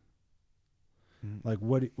purposes. Like,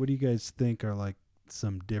 what do you guys think are like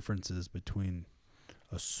some differences between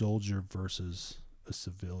a soldier versus a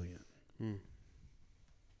civilian?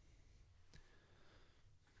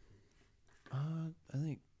 I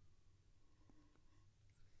think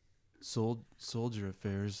soldier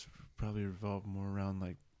affairs probably revolve more around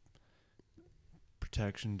like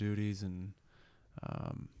protection duties and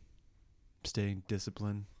staying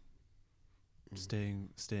disciplined, staying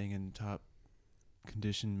in top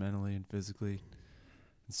condition mentally and physically.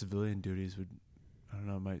 And civilian duties would, I don't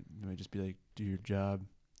know, might just be like do your job,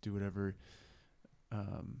 do whatever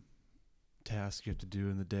task you have to do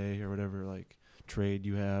in the day or whatever like trade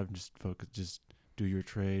you have, just do your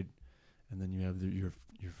trade, and then you have your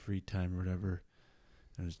free time or whatever,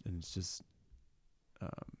 and it's just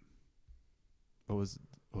what was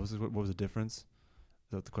the difference? Is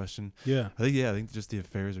that the question? Yeah. I think just the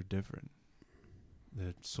affairs are different.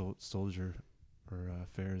 The soldier or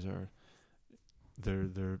affairs are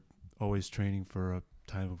they're always training for a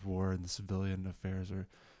time of war, and the civilian affairs are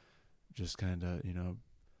just kind of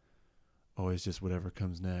always just whatever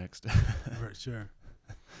comes next. Right. Sure.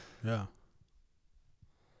 Yeah.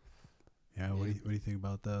 Yeah. What do you think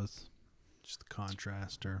about those? Just the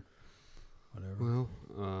contrast or whatever. Well,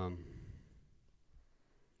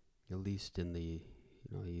 at least in the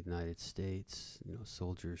United States,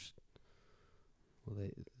 soldiers, well,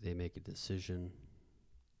 they make a decision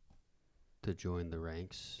to join the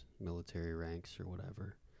ranks, military ranks or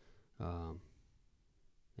whatever,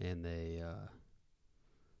 and they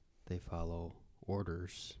follow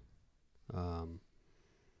orders,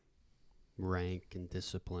 rank and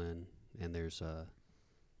discipline, and there's a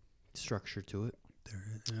structure to it. There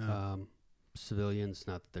is. Yeah. Civilians,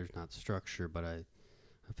 not that there's not structure, but I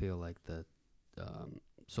feel like the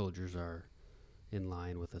soldiers are in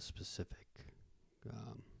line with a specific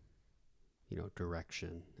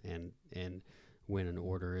direction, and when an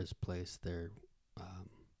order is placed, they're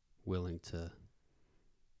willing to,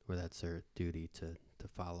 or that's their duty to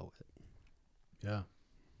follow it. Yeah.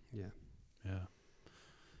 Yeah. Yeah.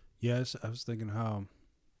 Yes, I was thinking how,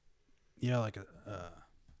 like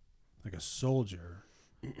a soldier,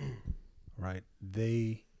 right?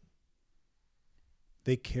 They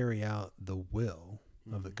they carry out the will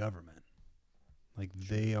of the government. Like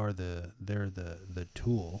they're the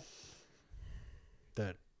tool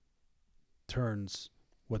that turns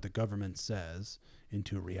what the government says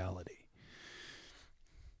into reality.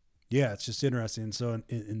 Yeah, it's just interesting. So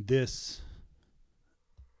in this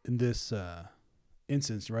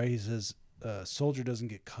instance, right, he says a soldier doesn't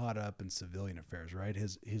get caught up in civilian affairs, right?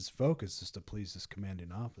 His focus is to please his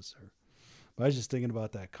commanding officer. But I was just thinking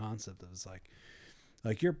about that concept of it's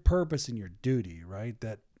like your purpose and your duty, right?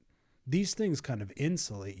 That these things kind of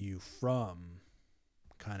insulate you from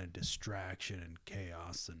kind of distraction and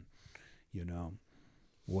chaos and,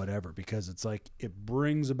 whatever, because it's like it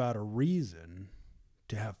brings about a reason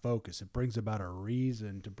to have focus. It brings about a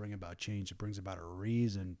reason to bring about change. It brings about a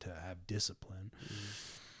reason to have discipline.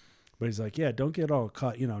 But he's like, yeah, don't get all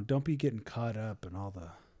caught, don't be getting caught up in all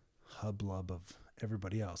the hubbub of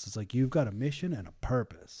everybody else. It's like you've got a mission and a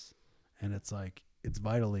purpose. And it's like it's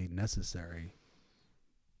vitally necessary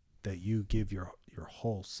that you give your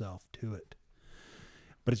whole self to it.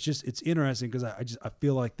 But it's interesting because I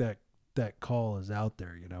feel like that call is out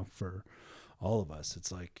there, for all of us.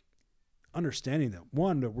 It's like understanding that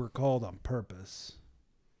we're called on purpose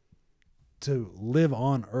to live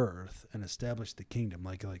on earth and establish the kingdom.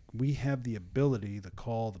 Like we have the ability, the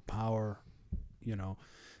call, the power,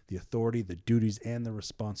 the authority, the duties, and the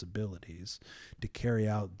responsibilities to carry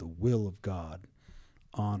out the will of God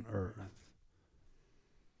on earth.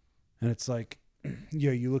 And it's like,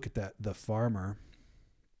 you look at the farmer,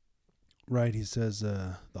 right? He says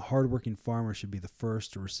the hardworking farmer should be the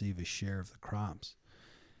first to receive a share of the crops,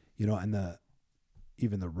 and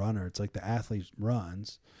even the runner. It's like the athlete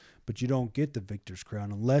runs, but you don't get the victor's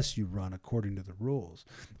crown unless you run according to the rules.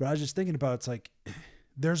 But I was just thinking about, it's like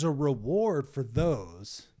there's a reward for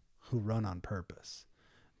those who run on purpose.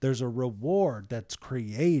 There's a reward that's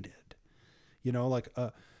created,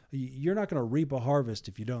 you're not going to reap a harvest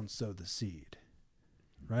if you don't sow the seed,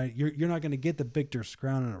 right? You're not going to get the victor's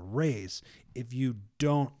crown in a race if you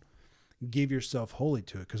don't give yourself wholly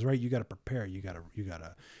to it. Because, right, you got to prepare. You got to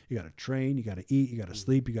train. You got to eat. You got to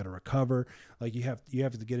sleep. You got to recover. Like you have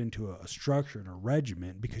to get into a structure and a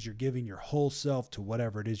regiment because you're giving your whole self to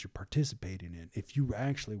whatever it is you're participating in. If you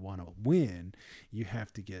actually want to win, you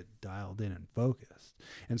have to get dialed in and focused.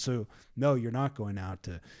 And so, no, you're not going out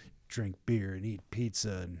to drink beer and eat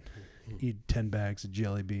pizza and eat 10 bags of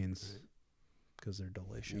jelly beans because they're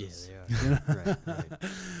delicious. Yeah, they are. Right.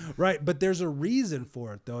 Right. But there's a reason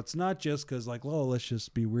for it, though. It's not just because, like, well, let's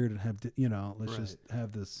just be weird and have, let's just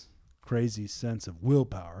have this crazy sense of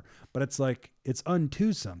willpower. But it's like, it's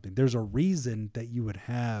unto something. There's a reason that you would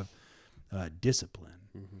have discipline.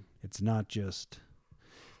 Mm-hmm. It's not just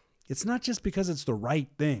because it's the right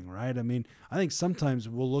thing, right? I mean, I think sometimes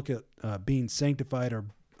we'll look at being sanctified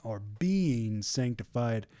or being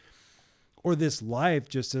sanctified or this life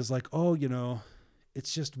just as like, oh,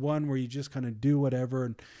 it's just one where you just kind of do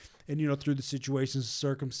whatever. And through the situations,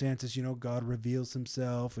 circumstances, God reveals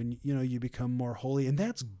himself and, you become more holy, and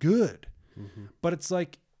that's good. Mm-hmm. But it's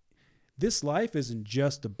like, this life isn't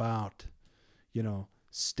just about,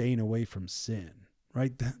 staying away from sin,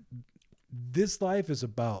 right? This life is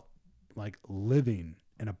about like living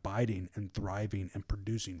and abiding and thriving and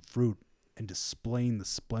producing fruit and displaying the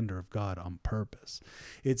splendor of God on purpose.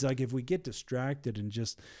 It's like if we get distracted in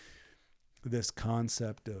just this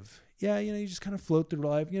concept of, you just kind of float through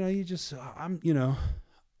life. I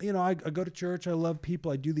go to church. I love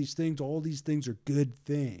people. I do these things. All these things are good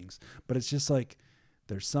things. But it's just like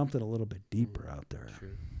there's something a little bit deeper out there.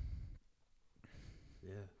 True.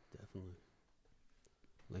 Yeah, definitely.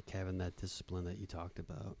 Like having that discipline that you talked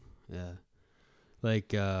about. Yeah.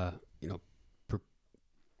 Like, I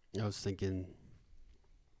was thinking,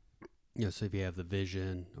 so if you have the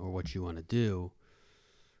vision or what you want to do,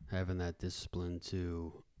 having that discipline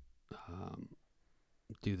to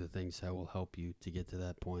do the things that will help you to get to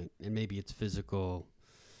that point. And maybe it's physical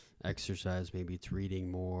exercise, maybe it's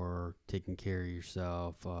reading more, taking care of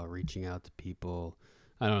yourself, reaching out to people.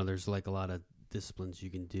 I don't know, there's like a lot of disciplines you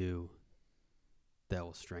can do that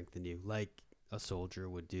will strengthen you, like a soldier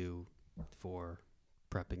would do for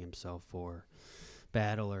prepping himself for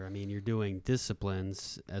battle. Or you're doing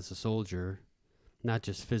disciplines as a soldier, not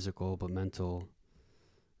just physical but mental,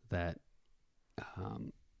 that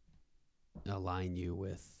align you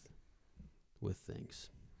with things.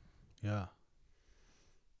 Yeah,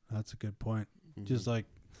 that's a good point. Mm-hmm. Just like,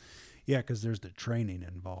 because there's the training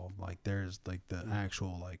involved. Like there's like the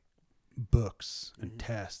actual like books and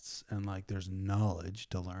tests, and like there's knowledge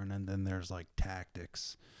to learn, and then there's like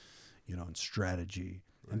tactics, and strategy.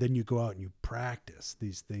 Right. And then you go out and you practice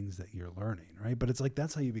these things that you're learning, right? But it's like,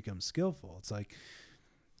 that's how you become skillful. It's like,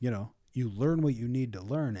 you learn what you need to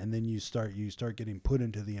learn, and then you start getting put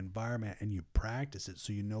into the environment and you practice it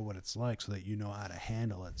so you know what it's like, so that you know how to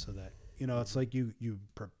handle it, so that, it's like you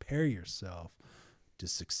prepare yourself to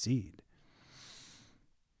succeed.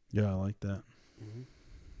 Yeah, I like that. Mm-hmm.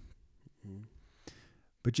 Mm-hmm.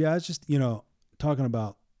 But yeah, it's just, talking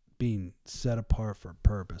about being set apart for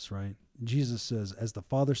purpose, right? Jesus says, as the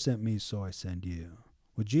Father sent me, so I send you.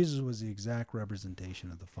 Well, Jesus was the exact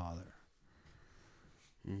representation of the Father.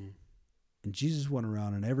 Mm-hmm. And Jesus went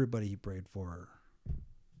around, and everybody he prayed for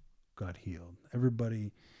got healed.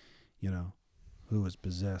 Everybody, who was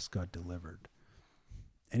possessed got delivered.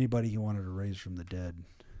 Anybody he wanted to raise from the dead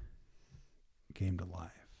came to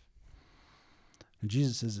life. And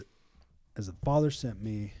Jesus says, as the Father sent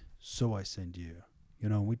me, so I send you.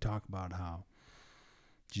 We talk about how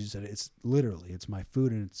Jesus said, it's my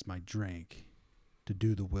food and it's my drink to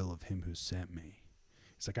do the will of him who sent me.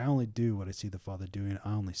 It's like, I only do what I see the Father doing.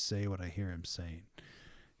 I only say what I hear him saying.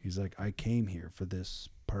 He's like, I came here for this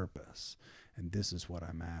purpose, and this is what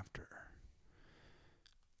I'm after.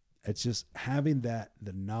 It's just having the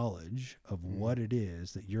knowledge of what it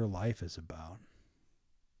is that your life is about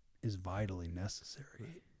is vitally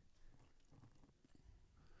necessary.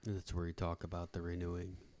 And that's where you talk about the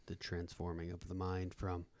renewing, the transforming of the mind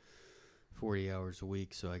from 40 hours a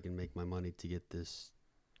week so I can make my money to get this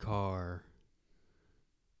car,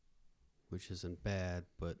 which isn't bad,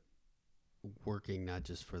 but working not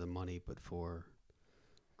just for the money, but for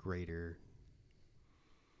greater,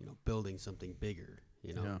 building something bigger,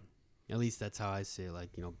 Yeah. At least that's how I say,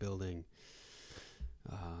 building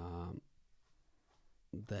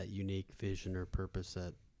that unique vision or purpose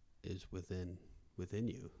that is within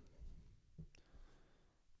you.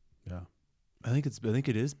 Yeah. I think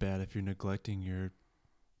it is bad if you're neglecting your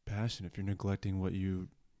passion, if you're neglecting what you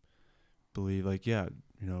believe.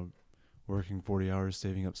 Working 40 hours,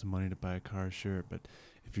 saving up some money to buy a car, sure. But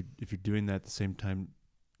if you're doing that at the same time,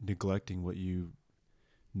 neglecting what you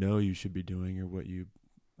know you should be doing, or what you,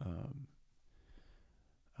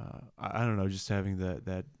 I don't know, just having that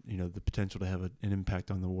the potential to have an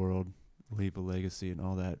impact on the world, leave a legacy and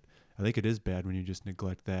all that. I think it is bad when you just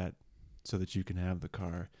neglect that so that you can have the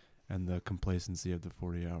car and the complacency of the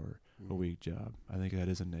 40-hour a week job. I think that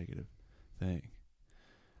is a negative thing.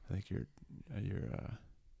 I think your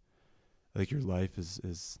life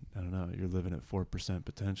is I don't know, you're living at 4%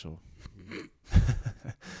 potential.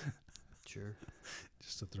 Sure.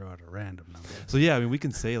 Just to throw out a random number. So yeah, I mean, we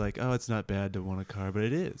can say it's not bad to want a car, but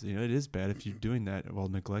it is. It is bad if you're doing that while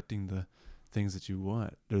neglecting the things that you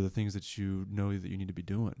want, or the things that you know that you need to be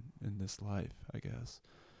doing in this life, I guess.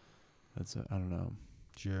 I don't know.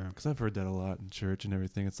 Sure. Because I've heard that a lot in church and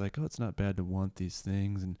everything. It's like, it's not bad to want these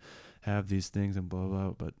things and have these things and blah, blah,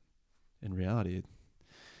 but in reality, it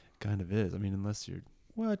kind of is. I mean, unless you're...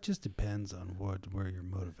 Well, it just depends on where your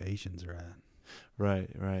motivations are at.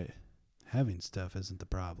 Right. Having stuff isn't the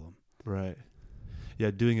problem. Right.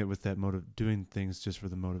 Yeah, doing it with that doing things just for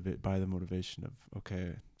by the motivation of,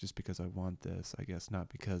 okay, just because I want this, I guess, not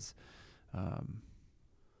because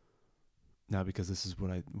this is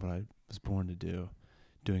what I was born to do.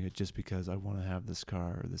 Doing it just because I want to have this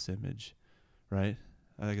car or this image, right?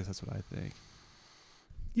 I guess that's what I think.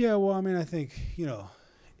 Yeah, well, I mean, I think,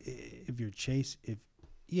 if you're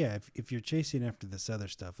chasing after this other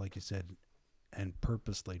stuff, like you said, and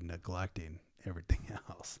purposely neglecting everything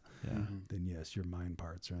else, Yeah. then yes, your mind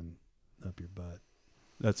parts are up your butt.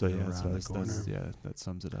 That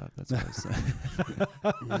sums it up. That's what I was saying.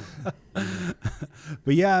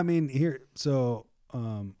 But yeah, I mean, here, so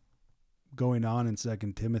going on in 2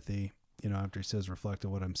 Timothy, after he says, reflect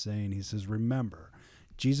on what I'm saying, he says, remember,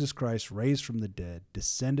 Jesus Christ raised from the dead,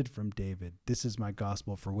 descended from David. This is my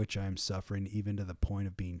gospel for which I am suffering, even to the point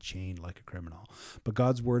of being chained like a criminal. But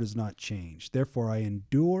God's word is not changed. Therefore, I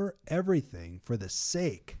endure everything for the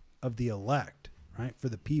sake of the elect, right? For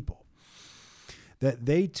the people, that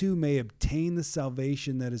they too may obtain the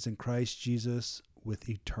salvation that is in Christ Jesus with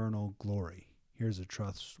eternal glory. Here's a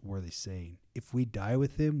trustworthy saying. If we die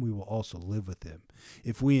with him, we will also live with him.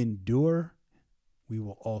 If we endure, we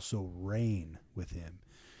will also reign with him.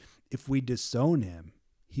 If we disown him,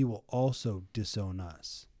 he will also disown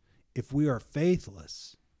us. If we are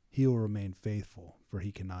faithless, he will remain faithful, for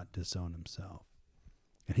he cannot disown himself.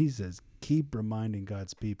 And he says, keep reminding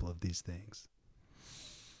God's people of these things.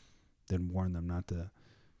 Then warn them not to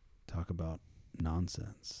talk about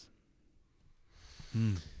nonsense.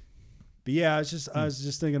 But yeah, I was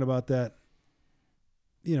just thinking about that.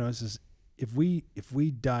 It's just, if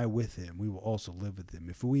we die with him, we will also live with him.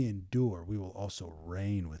 If we endure, we will also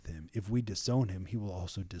reign with him. If we disown him, he will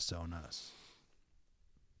also disown us.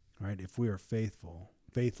 Right? If we are faithful,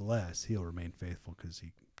 faithless, he'll remain faithful because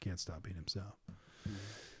he can't stop being himself.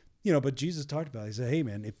 You know, but Jesus talked about it. He said, hey,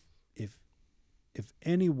 man, if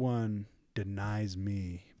anyone denies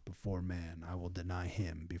me before man, I will deny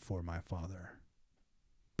him before my Father.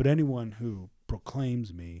 But anyone who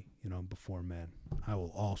proclaims me, you know, before men, I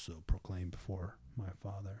will also proclaim before my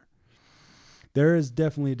Father. There is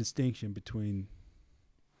definitely a distinction between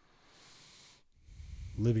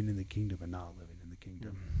living in the kingdom and not living in the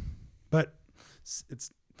kingdom. But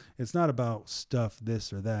it's not about stuff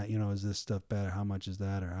this or that, you know, is this stuff bad, or how much is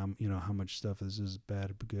that, or how much stuff is this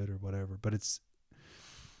bad or good or whatever. But it's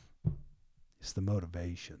the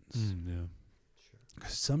motivations. Yeah.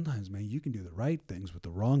 Because sometimes, man, you can do the right things with the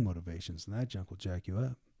wrong motivations, and that junk will jack you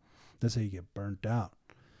up. That's how you get burnt out,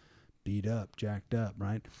 beat up, jacked up,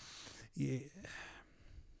 right? Yeah.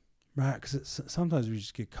 Right, because sometimes we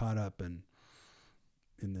just get caught up in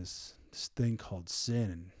this thing called sin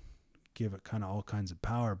and give it kind of all kinds of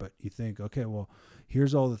power. But you think, okay, well,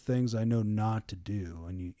 here's all the things I know not to do,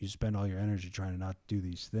 and you spend all your energy trying to not do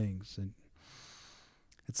these things. And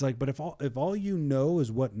it's like, but if all you know is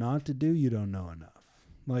what not to do, you don't know enough.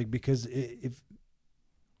 Like, because if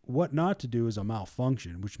what not to do is a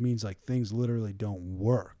malfunction, which means like things literally don't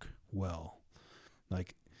work well.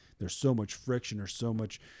 Like there's so much friction or so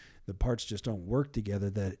much, the parts just don't work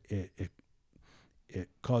together that it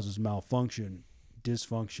causes malfunction,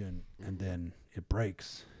 dysfunction, and then it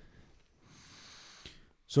breaks.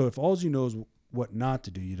 So if all you know is what not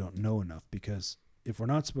to do, you don't know enough, because if we're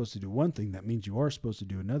not supposed to do one thing, that means you are supposed to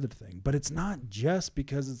do another thing. But it's not just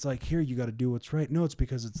because it's like, here, you got to do what's right. No, it's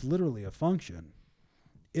because it's literally a function.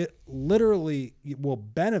 It literally will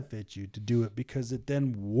benefit you to do it because it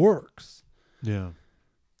then works. Yeah.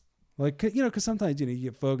 Like, you know, because sometimes, you know,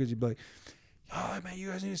 you get focused, you'd be like, oh, man, you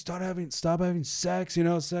guys need to stop having sex, you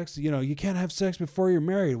know, sex, you know, you can't have sex before you're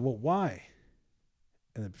married. Well, why?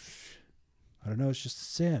 And then, I don't know, it's just a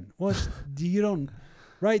sin. Well, you don't...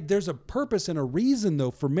 Right? There's a purpose and a reason,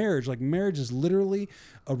 though, for marriage. Like, marriage is literally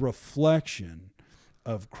a reflection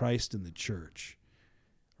of Christ and the church.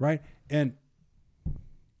 Right? And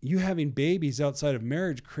you having babies outside of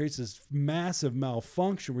marriage creates this massive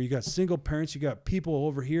malfunction where you got single parents, you got people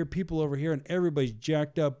over here, and everybody's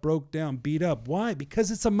jacked up, broke down, beat up. Why? Because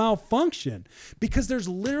it's a malfunction. Because there's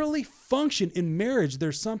literally function in marriage.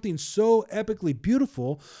 There's something so epically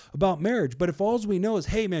beautiful about marriage. But if all we know is,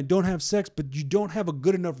 hey, man, don't have sex, but you don't have a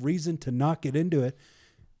good enough reason to not get into it,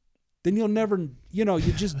 then you'll never, you know,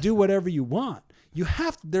 you just do whatever you want.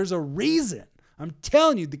 There's a reason. I'm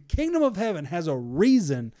telling you, the kingdom of heaven has a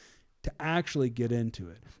reason to actually get into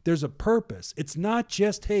it. There's a purpose. It's not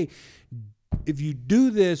just, hey, if you do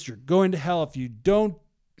this, you're going to hell. If you don't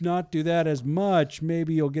not do that as much,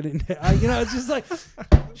 maybe you'll get into, you know, it's just like,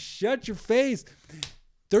 shut your face.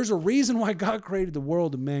 There's a reason why God created the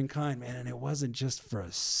world and mankind, man, and it wasn't just for a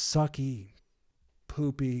sucky,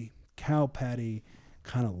 poopy, cow patty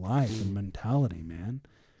kind of life and mentality, man.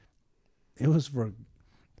 It was for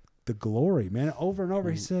the glory, man. Over and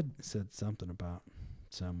over, he said something about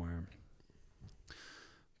somewhere.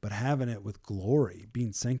 But having it with glory,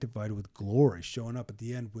 being sanctified with glory, showing up at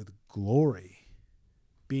the end with glory,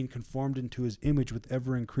 being conformed into his image with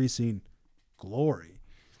ever increasing glory.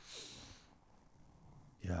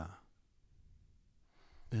 Yeah.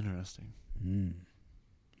 Interesting.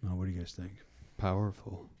 Well, what do you guys think?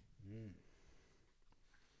 Powerful.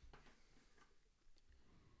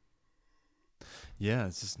 Yeah,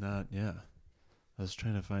 it's just not. Yeah, I was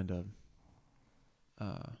trying to find a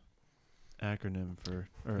acronym for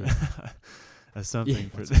or a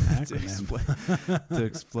something for to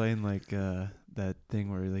explain like that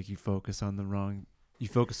thing where like you focus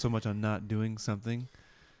so much on not doing something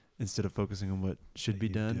instead of focusing on what should be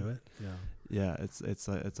done. Do it. Yeah,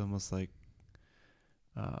 it's almost like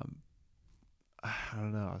I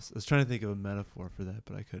don't know. I was trying to think of a metaphor for that,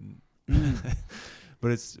 but I couldn't.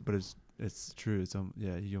 But it's true. It's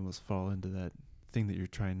you almost fall into that thing that you're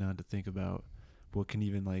trying not to think about. What can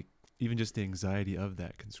even just the anxiety of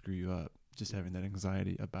that can screw you up. Just having that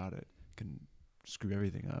anxiety about it can screw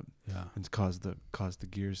everything up. Yeah. And cause the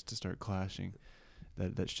gears to start clashing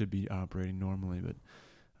that should be operating normally. But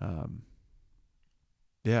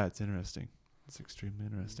yeah, it's interesting. It's extremely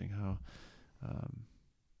interesting how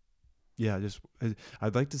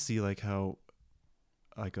I'd like to see like how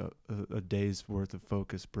like a day's worth of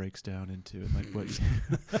focus breaks down into and like what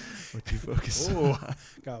you focus on.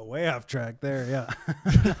 Got way off track there. Yeah.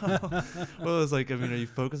 Well, it's like, I mean, are you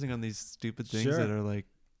focusing on these stupid things Sure. that are like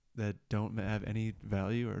that don't have any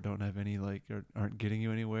value or don't have any like or aren't getting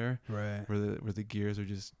you anywhere? Right. Where the gears are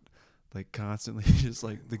just like constantly just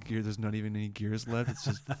like the gear. There's not even any gears left. It's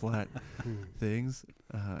just flat things.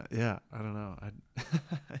 Yeah, I don't know.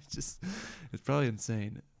 It's probably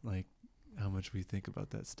insane. Like how much we think about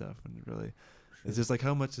that stuff, and really, it's just like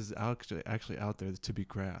how much is actually out there to be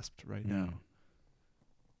grasped right now.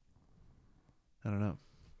 I don't know.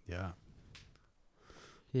 Yeah.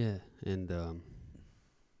 Yeah, and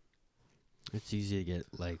it's easy to get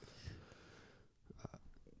like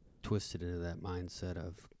twisted into that mindset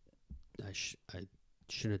of I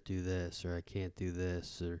shouldn't do this, or I can't do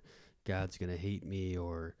this, or God's gonna hate me,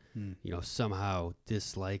 or somehow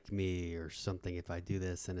dislike me or something if I do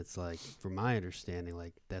this. And it's like, from my understanding,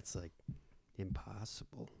 like that's like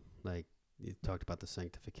impossible. Like you talked about the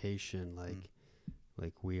sanctification,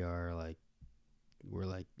 like we're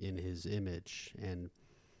like in His image, and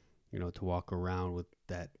to walk around with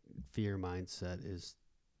that fear mindset is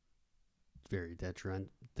very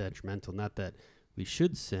detrimental. Not that we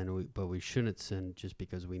should sin, but we shouldn't sin just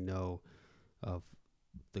because we know of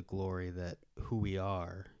the glory that who we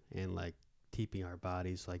are, and like keeping our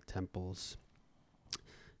bodies like temples,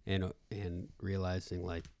 and realizing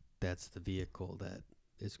like that's the vehicle that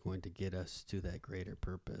is going to get us to that greater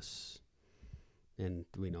purpose. And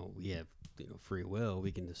we know we have free will.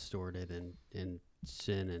 We can distort it and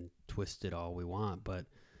sin and twist it all we want, but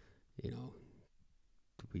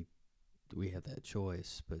we have that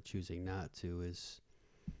choice. But choosing not to is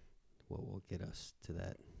what will get us to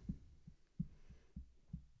the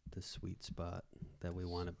sweet spot that we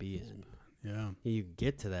want to be in. Yeah. You can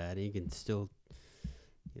get to that, and you can still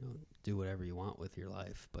do whatever you want with your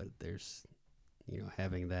life, but there's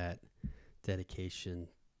having that dedication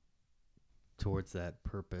towards that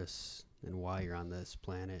purpose and why you're on this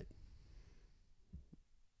planet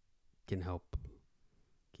can help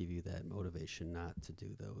give you that motivation not to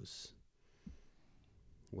do those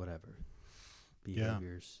whatever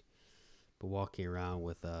behaviors. But walking around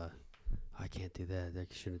with I can't do that, I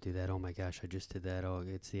shouldn't do that, oh my gosh, I just did that, oh,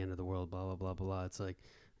 it's the end of the world, blah blah blah blah blah. It's like,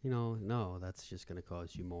 no, that's just going to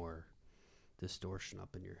cause you more distortion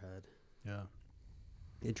up in your head. Yeah.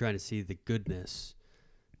 And trying to see the goodness,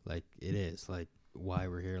 like it is, like why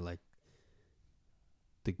we're here, like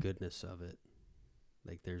the goodness of it.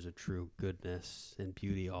 Like there's a true goodness and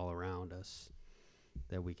beauty all around us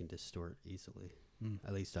that we can distort easily.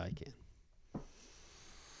 At least I can.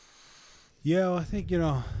 Yeah, well, I think,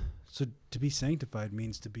 so to be sanctified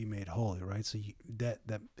means to be made holy, right? So that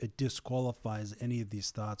it disqualifies any of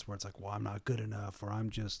these thoughts where it's like, well, I'm not good enough, or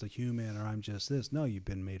I'm just a human, or I'm just this. No, you've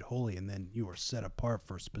been made holy, and then you were set apart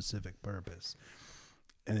for a specific purpose.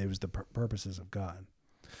 And it was the purposes of God.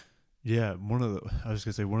 Yeah, one of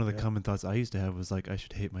the common thoughts I used to have was like I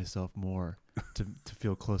should hate myself more to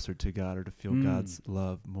feel closer to God, or to feel God's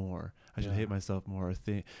love more. I should hate myself more,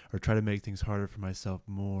 or try to make things harder for myself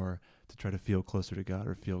more to try to feel closer to God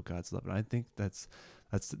or feel God's love. And I think that's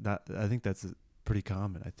pretty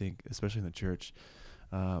common. I think especially in the church,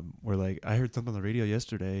 where like I heard something on the radio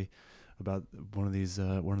yesterday about one of these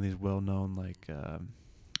well-known like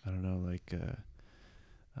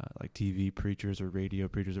TV preachers or radio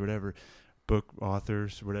preachers or whatever, book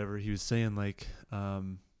authors or whatever. He was saying like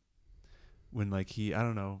when like he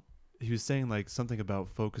was saying like something about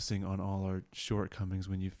focusing on all our shortcomings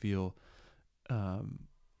when you feel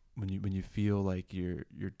when you feel like you're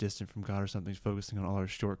distant from God or something, focusing on all our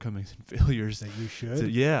shortcomings and failures. That you should. So,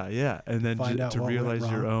 yeah. And then to realize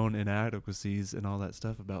your wrong. own inadequacies and all that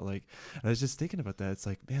stuff about like, and I was just thinking about that. It's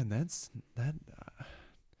like, man,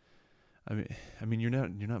 I mean, you're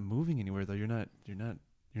not moving anywhere though. You're not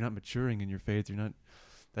maturing in your faith. You're not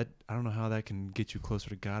that. I don't know how that can get you closer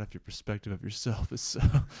to God if your perspective of yourself is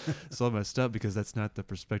so messed up, because that's not the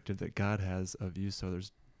perspective that God has of you. So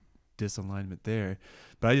there's disalignment there.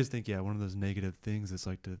 But I just think, one of those negative things is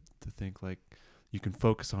like to think like you can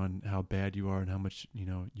focus on how bad you are and how much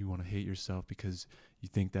you want to hate yourself because you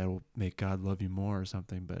think that will make God love you more or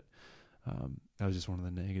something. But that was just one of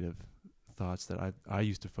the negative thoughts that I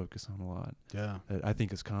used to focus on a lot. Yeah. That I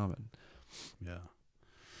think is common. Yeah.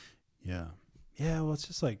 Well, it's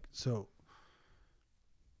just like, so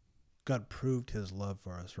God proved His love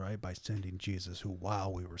for us, right, by sending Jesus, who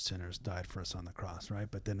while we were sinners died for us on the cross, right?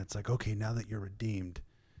 But then it's like, okay, now that you're redeemed,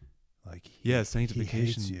 like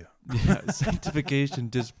sanctification. He hates you. Sanctification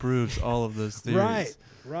disproves all of those theories.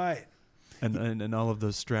 Right. And all of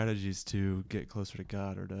those strategies to get closer to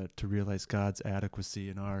God, or to realize God's adequacy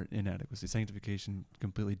and our inadequacy. Sanctification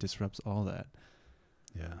completely disrupts all that.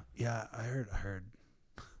 Yeah. I heard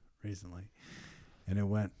recently, and it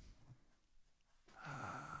went,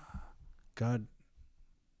 God,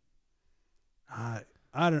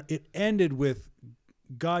 it ended with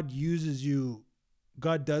God uses you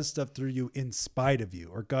God does stuff through you in spite of you,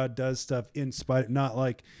 or God does stuff in spite, not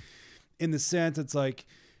like in the sense it's like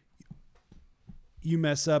you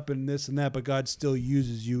mess up and this and that, but God still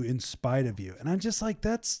uses you in spite of you. And I'm just like,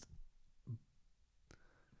 that's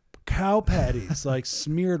cow patties like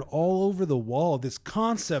smeared all over the wall. This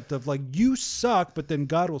concept of like, you suck, but then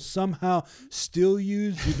God will somehow still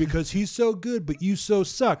use you because he's so good, but you so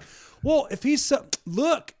suck. Well, if he's so,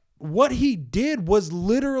 look, what he did was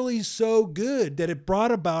literally so good that it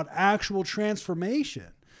brought about actual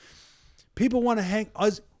transformation. People want to hang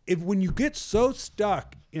us. If when you get so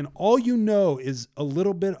stuck and all you know is a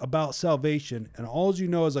little bit about salvation and all you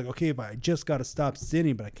know is like, okay, if I just got to stop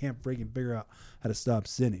sinning, but I can't freaking figure out how to stop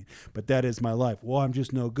sinning, but that is my life. Well, I'm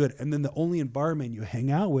just no good. And then the only environment you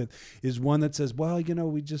hang out with is one that says, well, you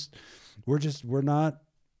know, we're not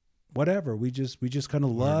whatever. We just kind of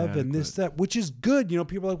love and this, that, which is good. You know,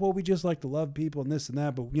 people are like, well, we just like to love people and this and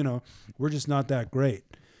that, but you know, we're just not that great,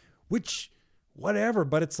 which whatever.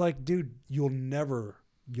 But it's like, dude, you'll never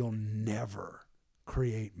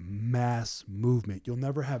create mass movement. You'll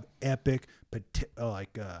never have epic,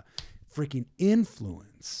 freaking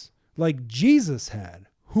influence like Jesus had,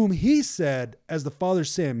 whom he said, as the Father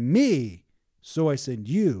sent me, so I send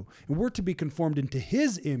you. And we're to be conformed into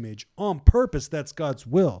his image on purpose. That's God's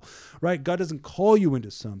will, right? God doesn't call you into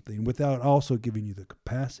something without also giving you the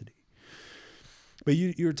capacity. But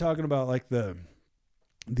you were talking about like the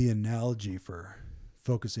analogy for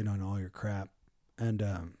focusing on all your crap. And,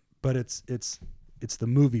 but it's the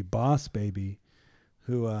movie Boss Baby,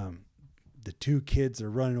 who, the two kids are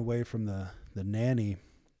running away from the nanny.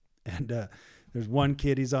 And, there's one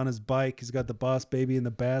kid, he's on his bike. He's got the Boss Baby in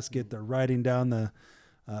the basket. They're riding down the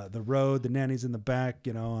road. The nanny's in the back,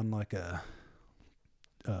 you know, on like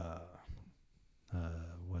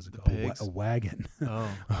what's it called? A wagon. Oh.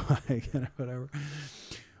 A wagon or whatever.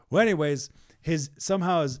 Well, anyways, his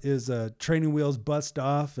training wheels bust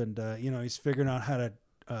off, and you know, he's figuring out how to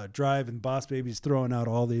drive, and Boss Baby's throwing out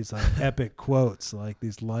all these like epic quotes, like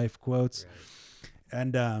these life quotes.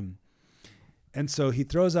 Right. And so he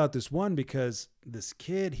throws out this one because this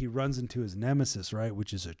kid, he runs into his nemesis, right?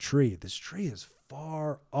 Which is a tree. This tree is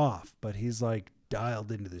far off, but he's like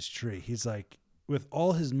dialed into this tree. He's like, with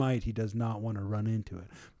all his might, he does not want to run into it,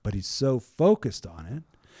 but he's so focused on it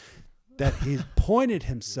that he's pointed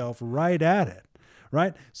himself right at it,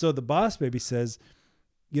 right? So the Boss Baby says,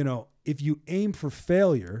 you know, if you aim for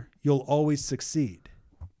failure, you'll always succeed.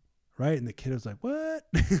 Right. And the kid was like, what?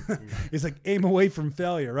 He's like, aim away from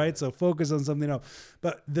failure. Right. So focus on something else.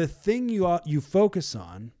 But the thing you focus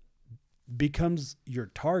on becomes your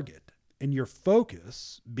target, and your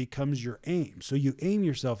focus becomes your aim. So you aim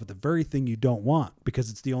yourself at the very thing you don't want because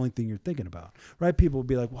it's the only thing you're thinking about. Right. People will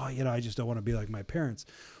be like, well, you know, I just don't want to be like my parents.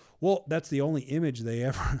 Well, that's the only image they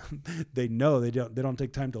know. They don't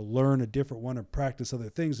take time to learn a different one or practice other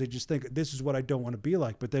things. They just think, this is what I don't want to be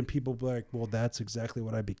like. But then people be like, well, that's exactly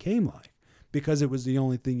what I became like, because it was the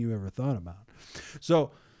only thing you ever thought about.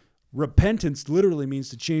 So repentance literally means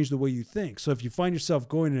to change the way you think. So if you find yourself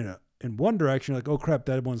going in one direction, like, oh crap,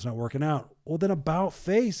 that one's not working out. Well, then about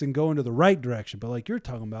face and go into the right direction. But like you're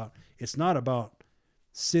talking about, it's not about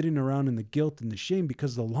sitting around in the guilt and the shame,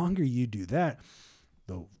 because the longer you do that,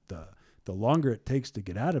 the longer it takes to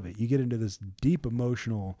get out of it. You get into this deep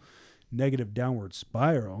emotional negative downward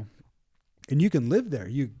spiral, and you can live there.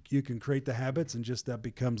 You can create the habits, and just that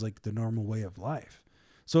becomes like the normal way of life.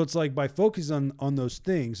 So it's like by focusing on those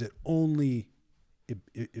things, it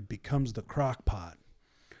becomes the crock pot,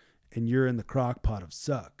 and you're in the crock pot of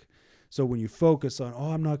suck. So when you focus on,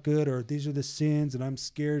 oh, I'm not good, or these are the sins and I'm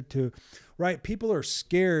scared to, right? People are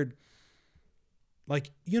scared.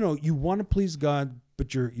 Like, you know, you want to please God,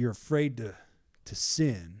 but you're afraid to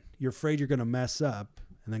sin. You're afraid you're going to mess up,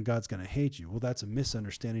 and then God's going to hate you. Well, that's a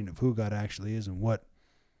misunderstanding of who God actually is and what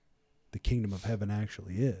the kingdom of heaven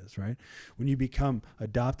actually is, right? When you become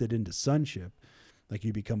adopted into sonship, like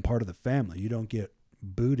you become part of the family, you don't get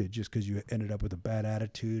booted just because you ended up with a bad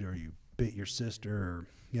attitude or you bit your sister or,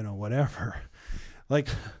 you know, whatever. Like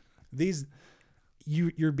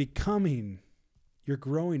you're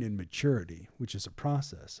growing in maturity, which is a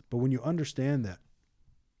process. But when you understand that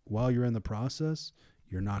while you're in the process,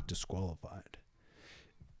 you're not disqualified.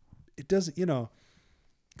 It doesn't, you know,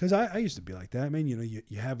 because I used to be like that. I mean, you know,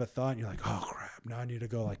 you have a thought and you're like, oh crap, now I need to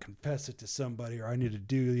go like confess it to somebody, or I need to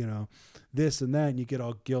do, you know, this and that. And you get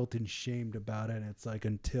all guilt and shamed about it. And it's like,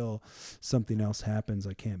 until something else happens,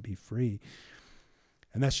 I can't be free.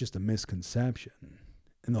 And that's just a misconception.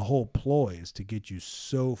 And the whole ploy is to get you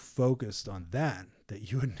so focused on that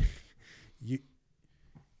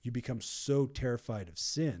you become so terrified of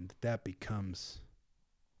sin that becomes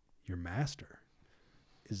your master.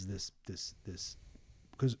 is this,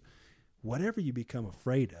 because whatever you become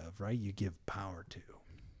afraid of, right, you give power to.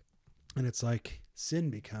 And it's like sin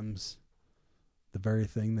becomes the very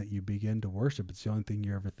thing that you begin to worship. It's the only thing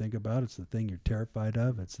you ever think about. It's the thing you're terrified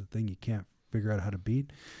of. It's the thing you can't figure out how to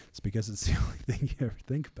beat. It's because it's the only thing you ever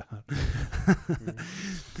think about.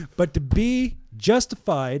 But to be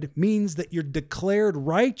justified means that you're declared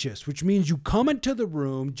righteous, which means you come into the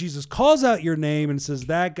room, Jesus calls out your name and says,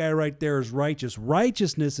 that guy right there is righteous.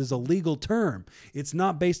 Righteousness is a legal term. It's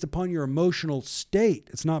not based upon your emotional state.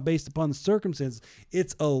 It's not based upon the circumstances.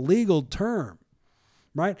 It's a legal term,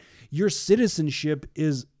 right? Your citizenship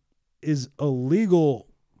is a legal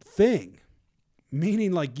thing.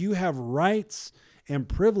 Meaning like you have rights and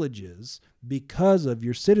privileges because of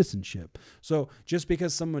your citizenship. So just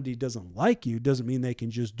because somebody doesn't like you doesn't mean they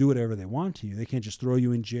can just do whatever they want to you. They can't just throw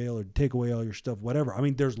you in jail or take away all your stuff, whatever. I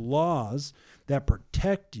mean, there's laws that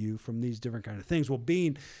protect you from these different kind of things. Well,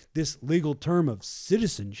 being this legal term of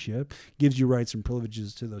citizenship gives you rights and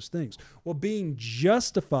privileges to those things. Well, being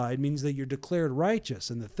justified means that you're declared righteous.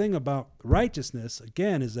 And the thing about righteousness,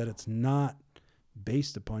 again, is that it's not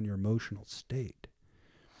based upon your emotional state,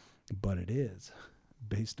 but it is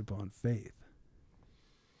based upon faith.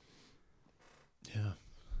 Yeah.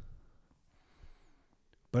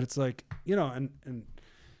 But it's like, and a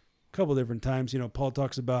couple different times, Paul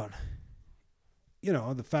talks about,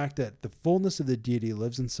 the fact that the fullness of the deity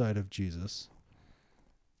lives inside of Jesus.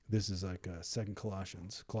 This is like 2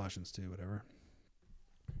 Colossians 2, whatever.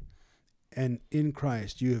 And in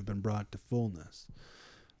Christ, you have been brought to fullness.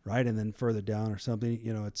 Right? And then further down or something,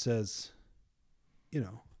 it says,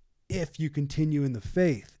 if you continue in the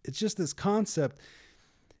faith. It's just this concept.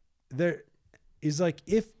 There is like,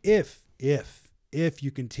 if you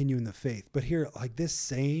continue in the faith. But here, like this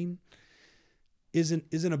saying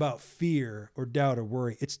isn't about fear or doubt or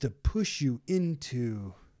worry. It's to push you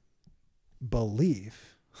into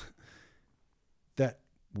belief that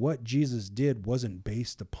what Jesus did wasn't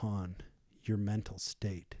based upon your mental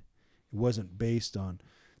state. It wasn't based on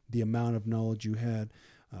the amount of knowledge you had,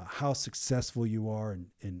 how successful you are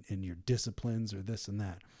in your disciplines or this and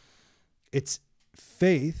that. It's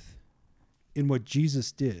faith in what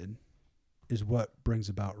Jesus did is what brings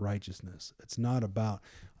about righteousness. It's not about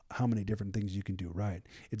how many different things you can do right.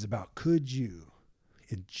 It's about, could you,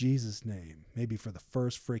 in Jesus' name, maybe for the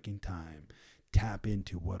first freaking time, tap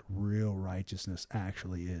into what real righteousness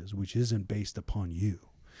actually is, which isn't based upon you.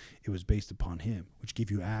 It was based upon him, which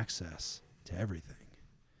gave you access to everything.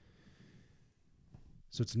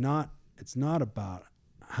 So it's not about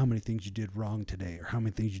how many things you did wrong today or how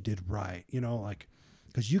many things you did right,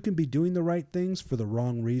 because you can be doing the right things for the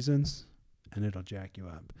wrong reasons and it'll jack you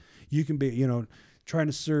up. You can be, trying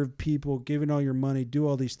to serve people, giving all your money, do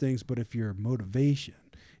all these things. But if your motivation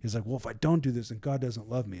is like, well, if I don't do this and God doesn't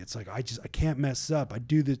love me, it's like, I can't mess up. I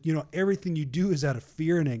do this, everything you do is out of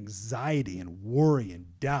fear and anxiety and worry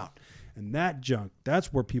and doubt. And that junk,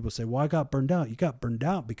 that's where people say, well, I got burned out. You got burned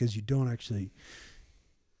out because you don't actually...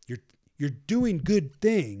 You're doing good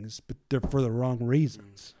things, but they're for the wrong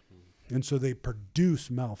reasons. And so they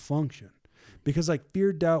produce malfunction. Because like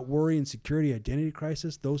fear, doubt, worry, insecurity, identity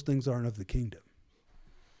crisis, those things aren't of the kingdom.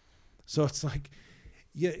 So it's like,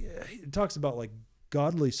 it talks about like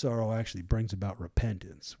godly sorrow actually brings about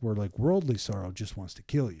repentance, where like worldly sorrow just wants to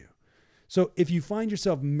kill you. So if you find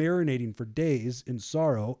yourself marinating for days in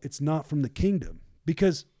sorrow, it's not from the kingdom,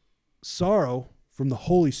 because sorrow from the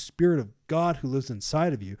Holy Spirit of God who lives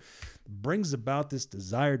inside of you brings about this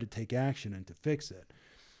desire to take action and to fix it.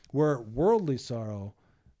 Where worldly sorrow,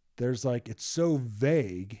 there's like, it's so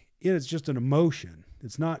vague. It's just an emotion.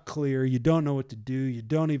 It's not clear. You don't know what to do. You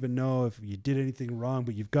don't even know if you did anything wrong,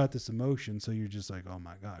 but you've got this emotion. So you're just like, oh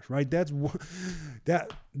my gosh, right? That's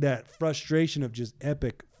that frustration of just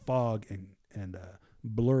epic fog and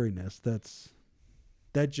blurriness.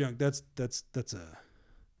 That junk. That's a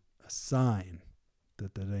sign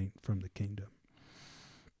that ain't from the kingdom.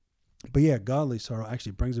 But yeah, godly sorrow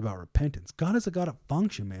actually brings about repentance. God is a God of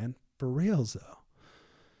function, man. For reals, though.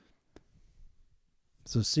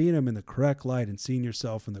 So seeing him in the correct light and seeing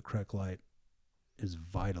yourself in the correct light is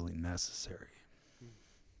vitally necessary.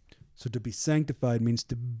 So to be sanctified means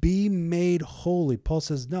to be made holy. Paul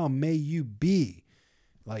says, no, may you be.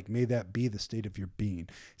 Like, may that be the state of your being.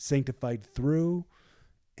 Sanctified through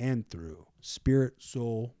and through. Spirit,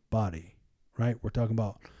 soul, body. Right? We're talking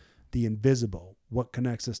about the invisible, what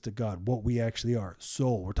connects us to God, what we actually are.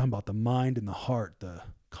 Soul, we're talking about the mind and the heart, the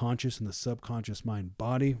conscious and the subconscious mind.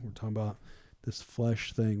 Body, we're talking about this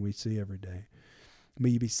flesh thing we see every day.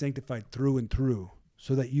 May you be sanctified through and through,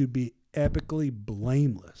 so that you'd be epically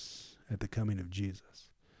blameless at the coming of Jesus.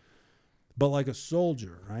 But like a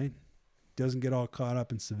soldier, right? Doesn't get all caught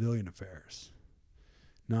up in civilian affairs.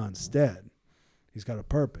 No, instead, he's got a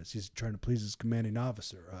purpose. He's trying to please his commanding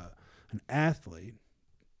officer. An athlete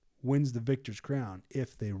wins the victor's crown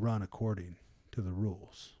if they run according to the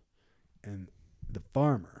rules. And the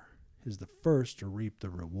farmer is the first to reap the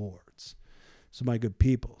rewards. So my good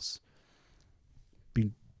peoples,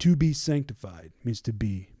 to be sanctified means to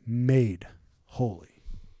be made holy,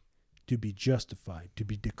 to be justified, to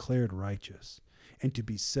be declared righteous, and to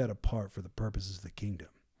be set apart for the purposes of the kingdom.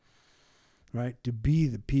 Right? To be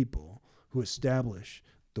the people who establish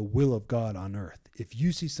the will of God on earth. If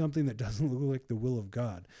you see something that doesn't look like the will of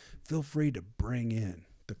God, feel free to bring in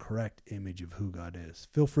the correct image of who God is.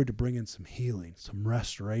 Feel free to bring in some healing, some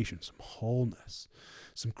restoration, some wholeness,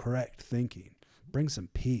 some correct thinking. Bring some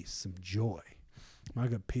peace, some joy. My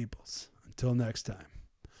good peoples, until next time,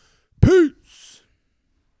 peace.